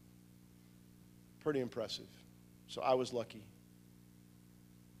 pretty impressive. So I was lucky.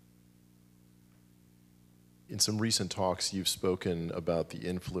 In some recent talks, you've spoken about the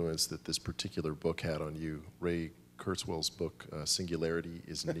influence that this particular book had on you. Ray Kurzweil's book, Singularity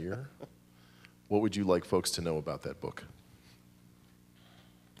is Near. What would you like folks to know about that book?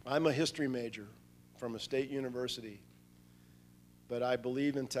 I'm a history major from a state university, but I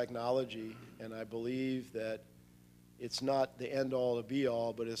believe in technology, and I believe that it's not the end-all to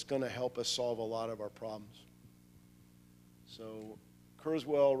be-all, but it's going to help us solve a lot of our problems. So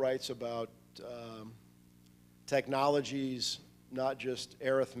Kurzweil writes about technology's not just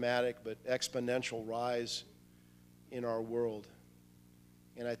arithmetic, but exponential rise in our world.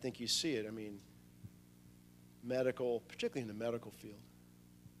 And I think you see it. I mean, particularly in the medical field.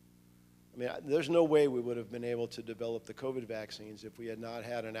 I mean, there's no way we would have been able to develop the COVID vaccines if we had not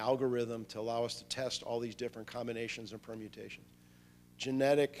had an algorithm to allow us to test all these different combinations and permutations.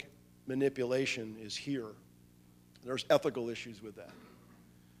 Genetic manipulation is here. There's ethical issues with that.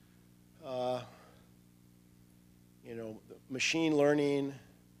 Machine learning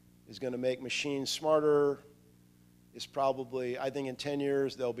is going to make machines smarter. Is probably, I think in 10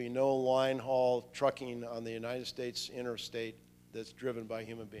 years, there'll be no line haul trucking on the United States interstate that's driven by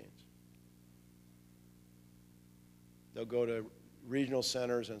human beings. They'll go to regional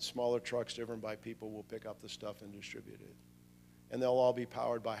centers, and smaller trucks driven by people will pick up the stuff and distribute it. And they'll all be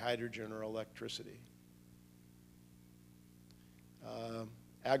powered by hydrogen or electricity.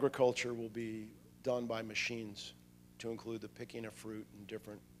 Agriculture will be done by machines, to include the picking of fruit and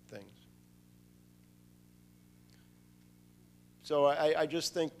different things. So I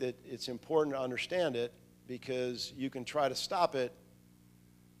just think that it's important to understand it, because you can try to stop it,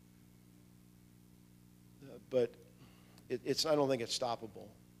 but I don't think it's stoppable.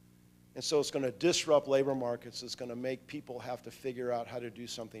 And so it's going to disrupt labor markets. It's going to make people have to figure out how to do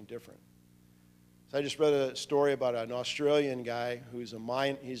something different. So I just read a story about an Australian guy who's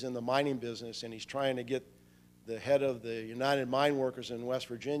he's in the mining business, and he's trying to get the head of the United Mine Workers in West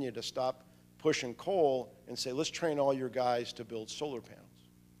Virginia to stop pushing coal and say, let's train all your guys to build solar panels.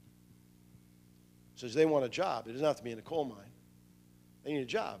 So they want a job. It doesn't have to be in a coal mine. They need a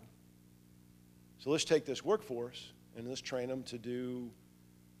job. So let's take this workforce and let's train them to do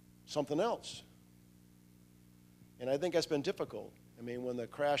something else. And I think that's been difficult. I mean, when the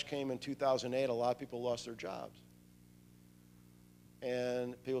crash came in 2008, a lot of people lost their jobs.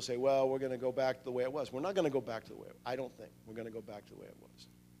 And people say, well, we're going to go back to the way it was. We're not going to go back to the way it was. I don't think we're going to go back to the way it was.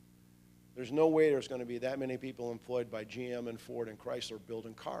 There's no way there's going to be that many people employed by GM and Ford and Chrysler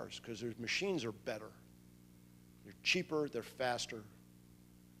building cars, because their machines are better. They're cheaper, they're faster,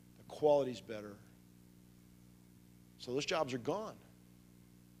 the quality's better. So those jobs are gone.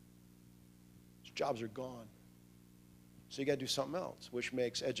 Those jobs are gone. So you got to do something else, which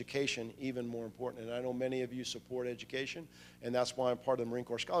makes education even more important. And I know many of you support education, and that's why I'm part of the Marine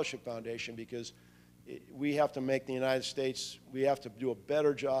Corps Scholarship Foundation, because we have to make the United States, we have to do a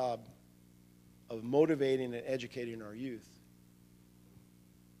better job of motivating and educating our youth.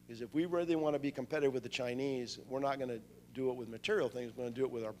 Because if we really want to be competitive with the Chinese, we're not going to do it with material things, we're going to do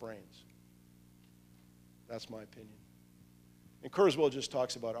it with our brains. That's my opinion. And Kurzweil just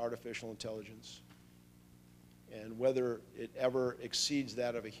talks about artificial intelligence and whether it ever exceeds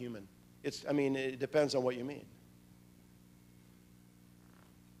that of a human. I mean, it depends on what you mean.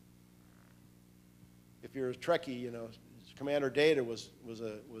 If you're a Trekkie, you know, Commander Data was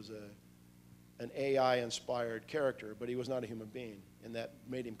an AI-inspired character, but he was not a human being, and that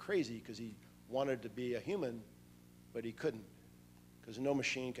made him crazy because he wanted to be a human, but he couldn't, because no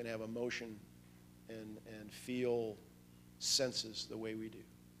machine can have emotion and feel senses the way we do.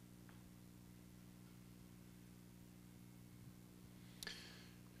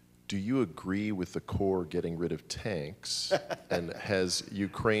 Do you agree with the Corps getting rid of tanks? And has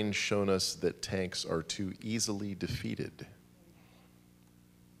Ukraine shown us that tanks are too easily defeated?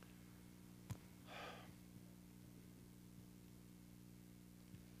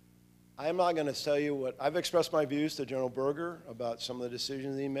 I'm not going to tell you what, I've expressed my views to General Berger about some of the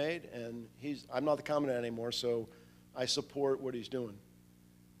decisions he made, and I'm not the Commandant anymore, so I support what he's doing.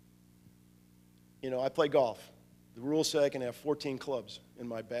 You know, I play golf. The rules say I can have 14 clubs in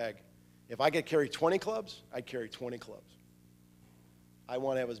my bag. If I could carry 20 clubs, I'd carry 20 clubs. I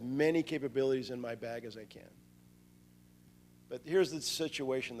want to have as many capabilities in my bag as I can. But here's the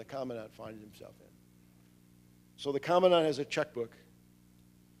situation the Commandant finds himself in. So the Commandant has a checkbook,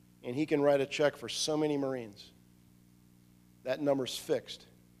 and he can write a check for so many Marines. That number's fixed.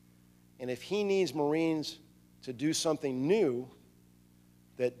 And if he needs Marines to do something new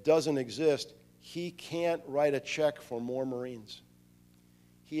that doesn't exist, he can't write a check for more Marines.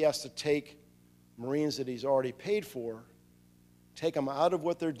 He has to take Marines that he's already paid for, take them out of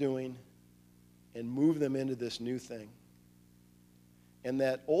what they're doing, and move them into this new thing. And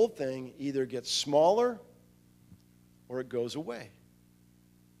that old thing either gets smaller or it goes away.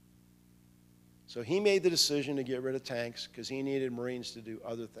 So he made the decision to get rid of tanks because he needed Marines to do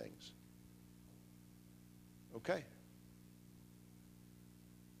other things. Okay.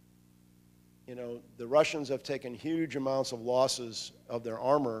 You know, the Russians have taken huge amounts of losses of their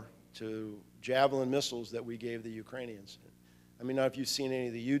armor to Javelin missiles that we gave the Ukrainians. I mean, I don't know if you've seen any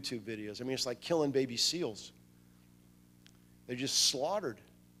of the YouTube videos. I mean, it's like killing baby seals. They're just slaughtered.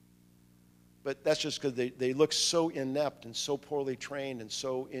 But that's just because they look so inept and so poorly trained and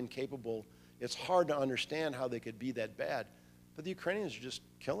so incapable. It's hard to understand how they could be that bad. But the Ukrainians are just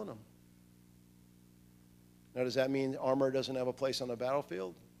killing them. Now, does that mean armor doesn't have a place on the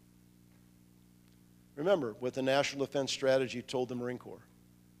battlefield? Remember what the National Defense Strategy told the Marine Corps.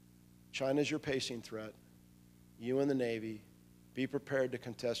 China's your pacing threat. You and the Navy, be prepared to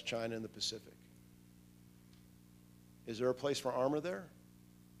contest China in the Pacific. Is there a place for armor there?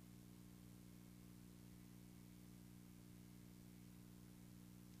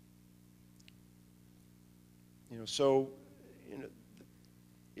 So,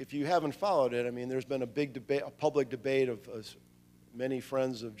 if you haven't followed it, I mean, there's been a big debate, a public debate of many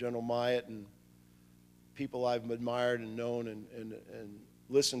friends of General Myatt and people I've admired and known and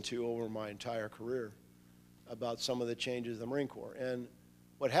listened to over my entire career about some of the changes in the Marine Corps. And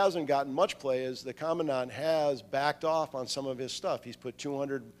what hasn't gotten much play is the Commandant has backed off on some of his stuff. He's put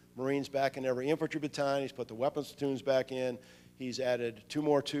 200 Marines back in every infantry battalion. He's put the weapons platoons back in. He's added 2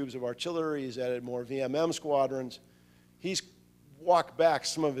 more tubes of artillery. He's added more VMM squadrons. He's walked back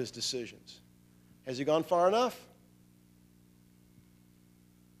some of his decisions. Has he gone far enough?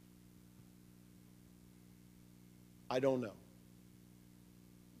 I don't know.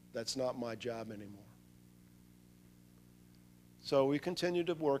 That's not my job anymore. So we continue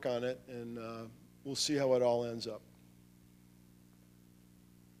to work on it, and we'll see how it all ends up.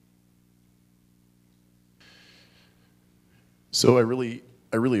 So I really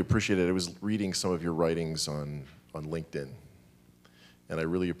appreciate it. I was reading some of your writings on LinkedIn, and I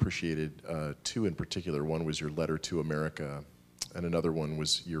really appreciated 2 in particular. One was your letter to America, and another one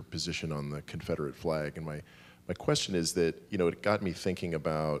was your position on the Confederate flag. And my question is that, it got me thinking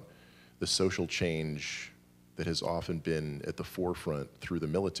about the social change that has often been at the forefront through the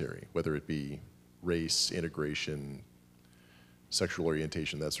military, whether it be race, integration, sexual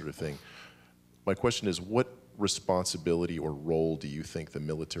orientation, that sort of thing. My question is, what responsibility or role do you think the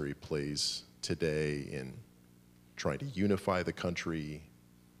military plays today in trying to unify the country,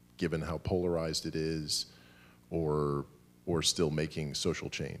 given how polarized it is, or still making social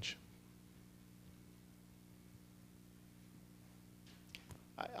change?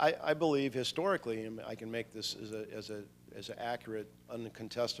 I believe historically, and I can make this as an accurate,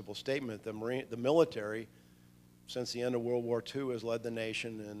 uncontestable statement, the military, since the end of World War II, has led the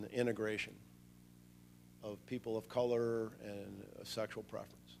nation in integration of people of color and sexual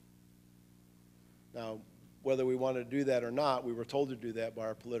preference. Now, whether we wanted to do that or not, we were told to do that by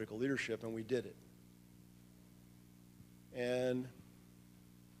our political leadership, and we did it. And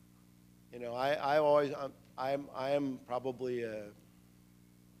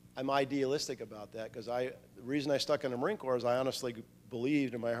I'm idealistic about that, because the reason I stuck in the Marine Corps is I honestly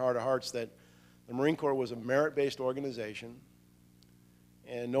believed in my heart of hearts that the Marine Corps was a merit-based organization,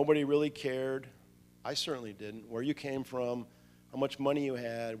 and nobody really cared. I certainly didn't. Where you came from, how much money you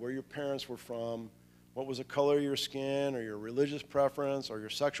had, where your parents were from, what was the color of your skin, or your religious preference, or your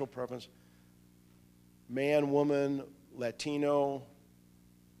sexual preference, man, woman, Latino,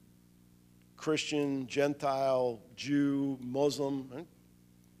 Christian, Gentile, Jew, Muslim.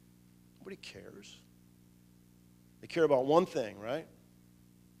 Nobody cares. They care about one thing, right?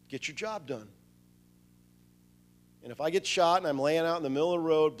 Get your job done. And if I get shot and I'm laying out in the middle of the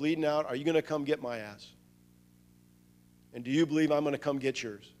road, bleeding out, are you going to come get my ass? And do you believe I'm going to come get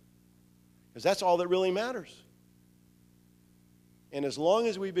yours? Because that's all that really matters. And as long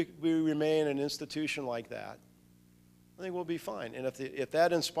as we remain an institution like that, I think we'll be fine. And if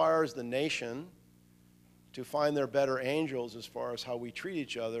that inspires the nation to find their better angels as far as how we treat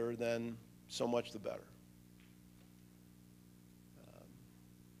each other, then so much the better.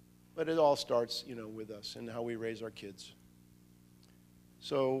 But it all starts, with us and how we raise our kids.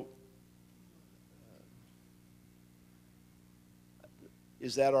 So,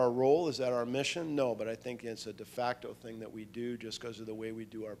 is that our role? Is that our mission? No, but I think it's a de facto thing that we do just because of the way we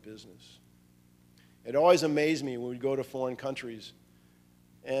do our business. It always amazed me when we go to foreign countries.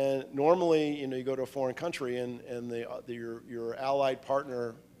 And normally, you go to a foreign country and your allied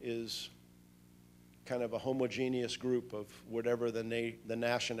partner is kind of a homogeneous group of whatever the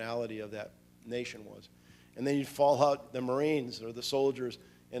nationality of that nation was. And then you'd fall out the Marines or the soldiers,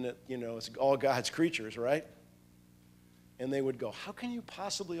 and it's all God's creatures, right? And they would go, how can you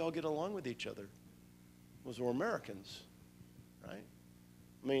possibly all get along with each other? Those were Americans, right?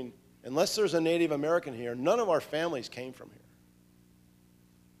 I mean, unless there's a Native American here, none of our families came from here.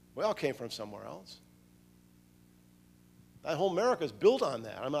 We all came from somewhere else. That whole America is built on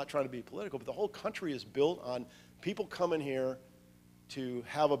that. I'm not trying to be political, but the whole country is built on people coming here to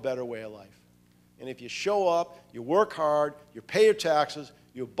have a better way of life. And if you show up, you work hard, you pay your taxes,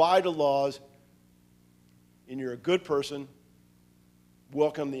 you abide the laws, and you're a good person,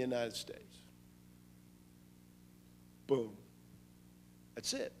 welcome to the United States. Boom.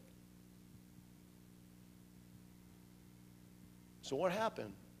 That's it. So what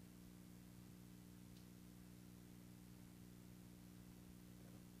happened?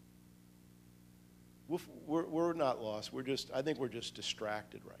 We're not lost. I think we're just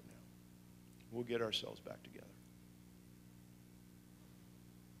distracted right now. We'll get ourselves back together.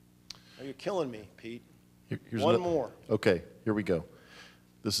 Now, you're killing me, Pete. Here's One more. Okay, here we go.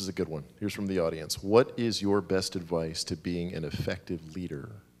 This is a good one. Here's from the audience. What is your best advice to being an effective leader,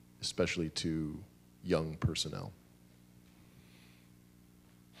 especially to young personnel?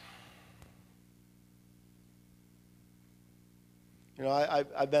 You know,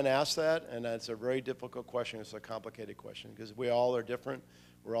 I've been asked that, and it's a very difficult question. It's a complicated question because we all are different.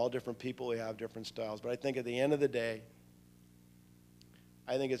 We're all different people. We have different styles. But I think at the end of the day,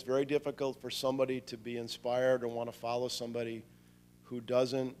 I think it's very difficult for somebody to be inspired or want to follow somebody who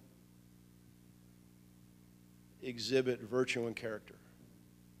doesn't exhibit virtue and character.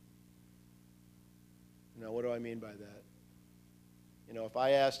 Now, what do I mean by that? You know, if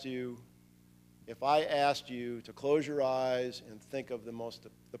I asked you to close your eyes and think of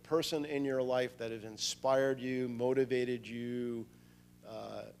the person in your life that has inspired you, motivated you,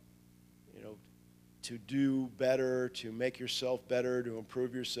 you know, to do better, to make yourself better, to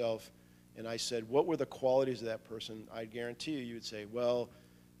improve yourself, and I said, what were the qualities of that person? I guarantee you would say, well,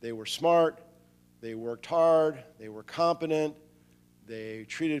 they were smart, they worked hard, they were competent, they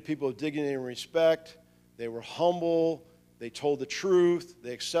treated people with dignity and respect, they were humble, they told the truth,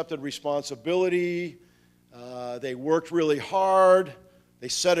 they accepted responsibility, they worked really hard, they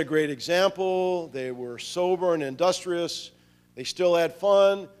set a great example, they were sober and industrious, they still had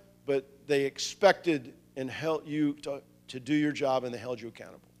fun, but they expected and held you to do your job, and they held you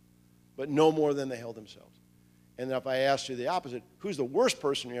accountable, but no more than they held themselves. And if I asked you the opposite, who's the worst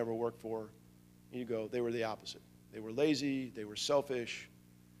person you ever worked for? You go, they were the opposite. They were lazy, they were selfish,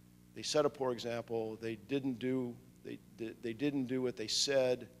 they set a poor example, they didn't do what they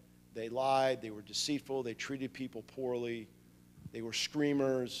said, they lied, they were deceitful, they treated people poorly, they were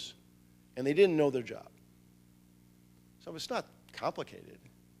screamers, and they didn't know their job. So it's not complicated.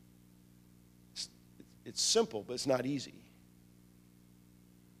 It's simple, but it's not easy.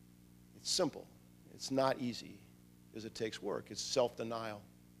 It's simple. It's not easy because it takes work. It's self-denial.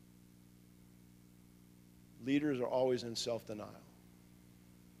 Leaders are always in self-denial.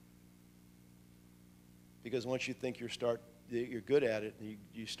 Because once you think you're good at it and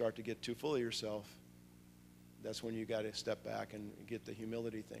you start to get too full of yourself, that's when you got to step back and get the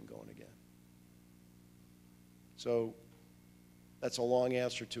humility thing going again. So that's a long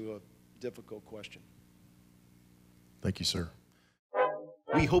answer to a difficult question. Thank you, sir.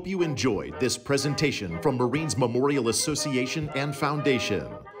 We hope you enjoyed this presentation from Marines Memorial Association and Foundation.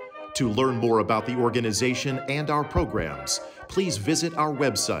 To learn more about the organization and our programs, please visit our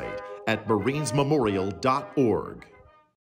website at marinesmemorial.org.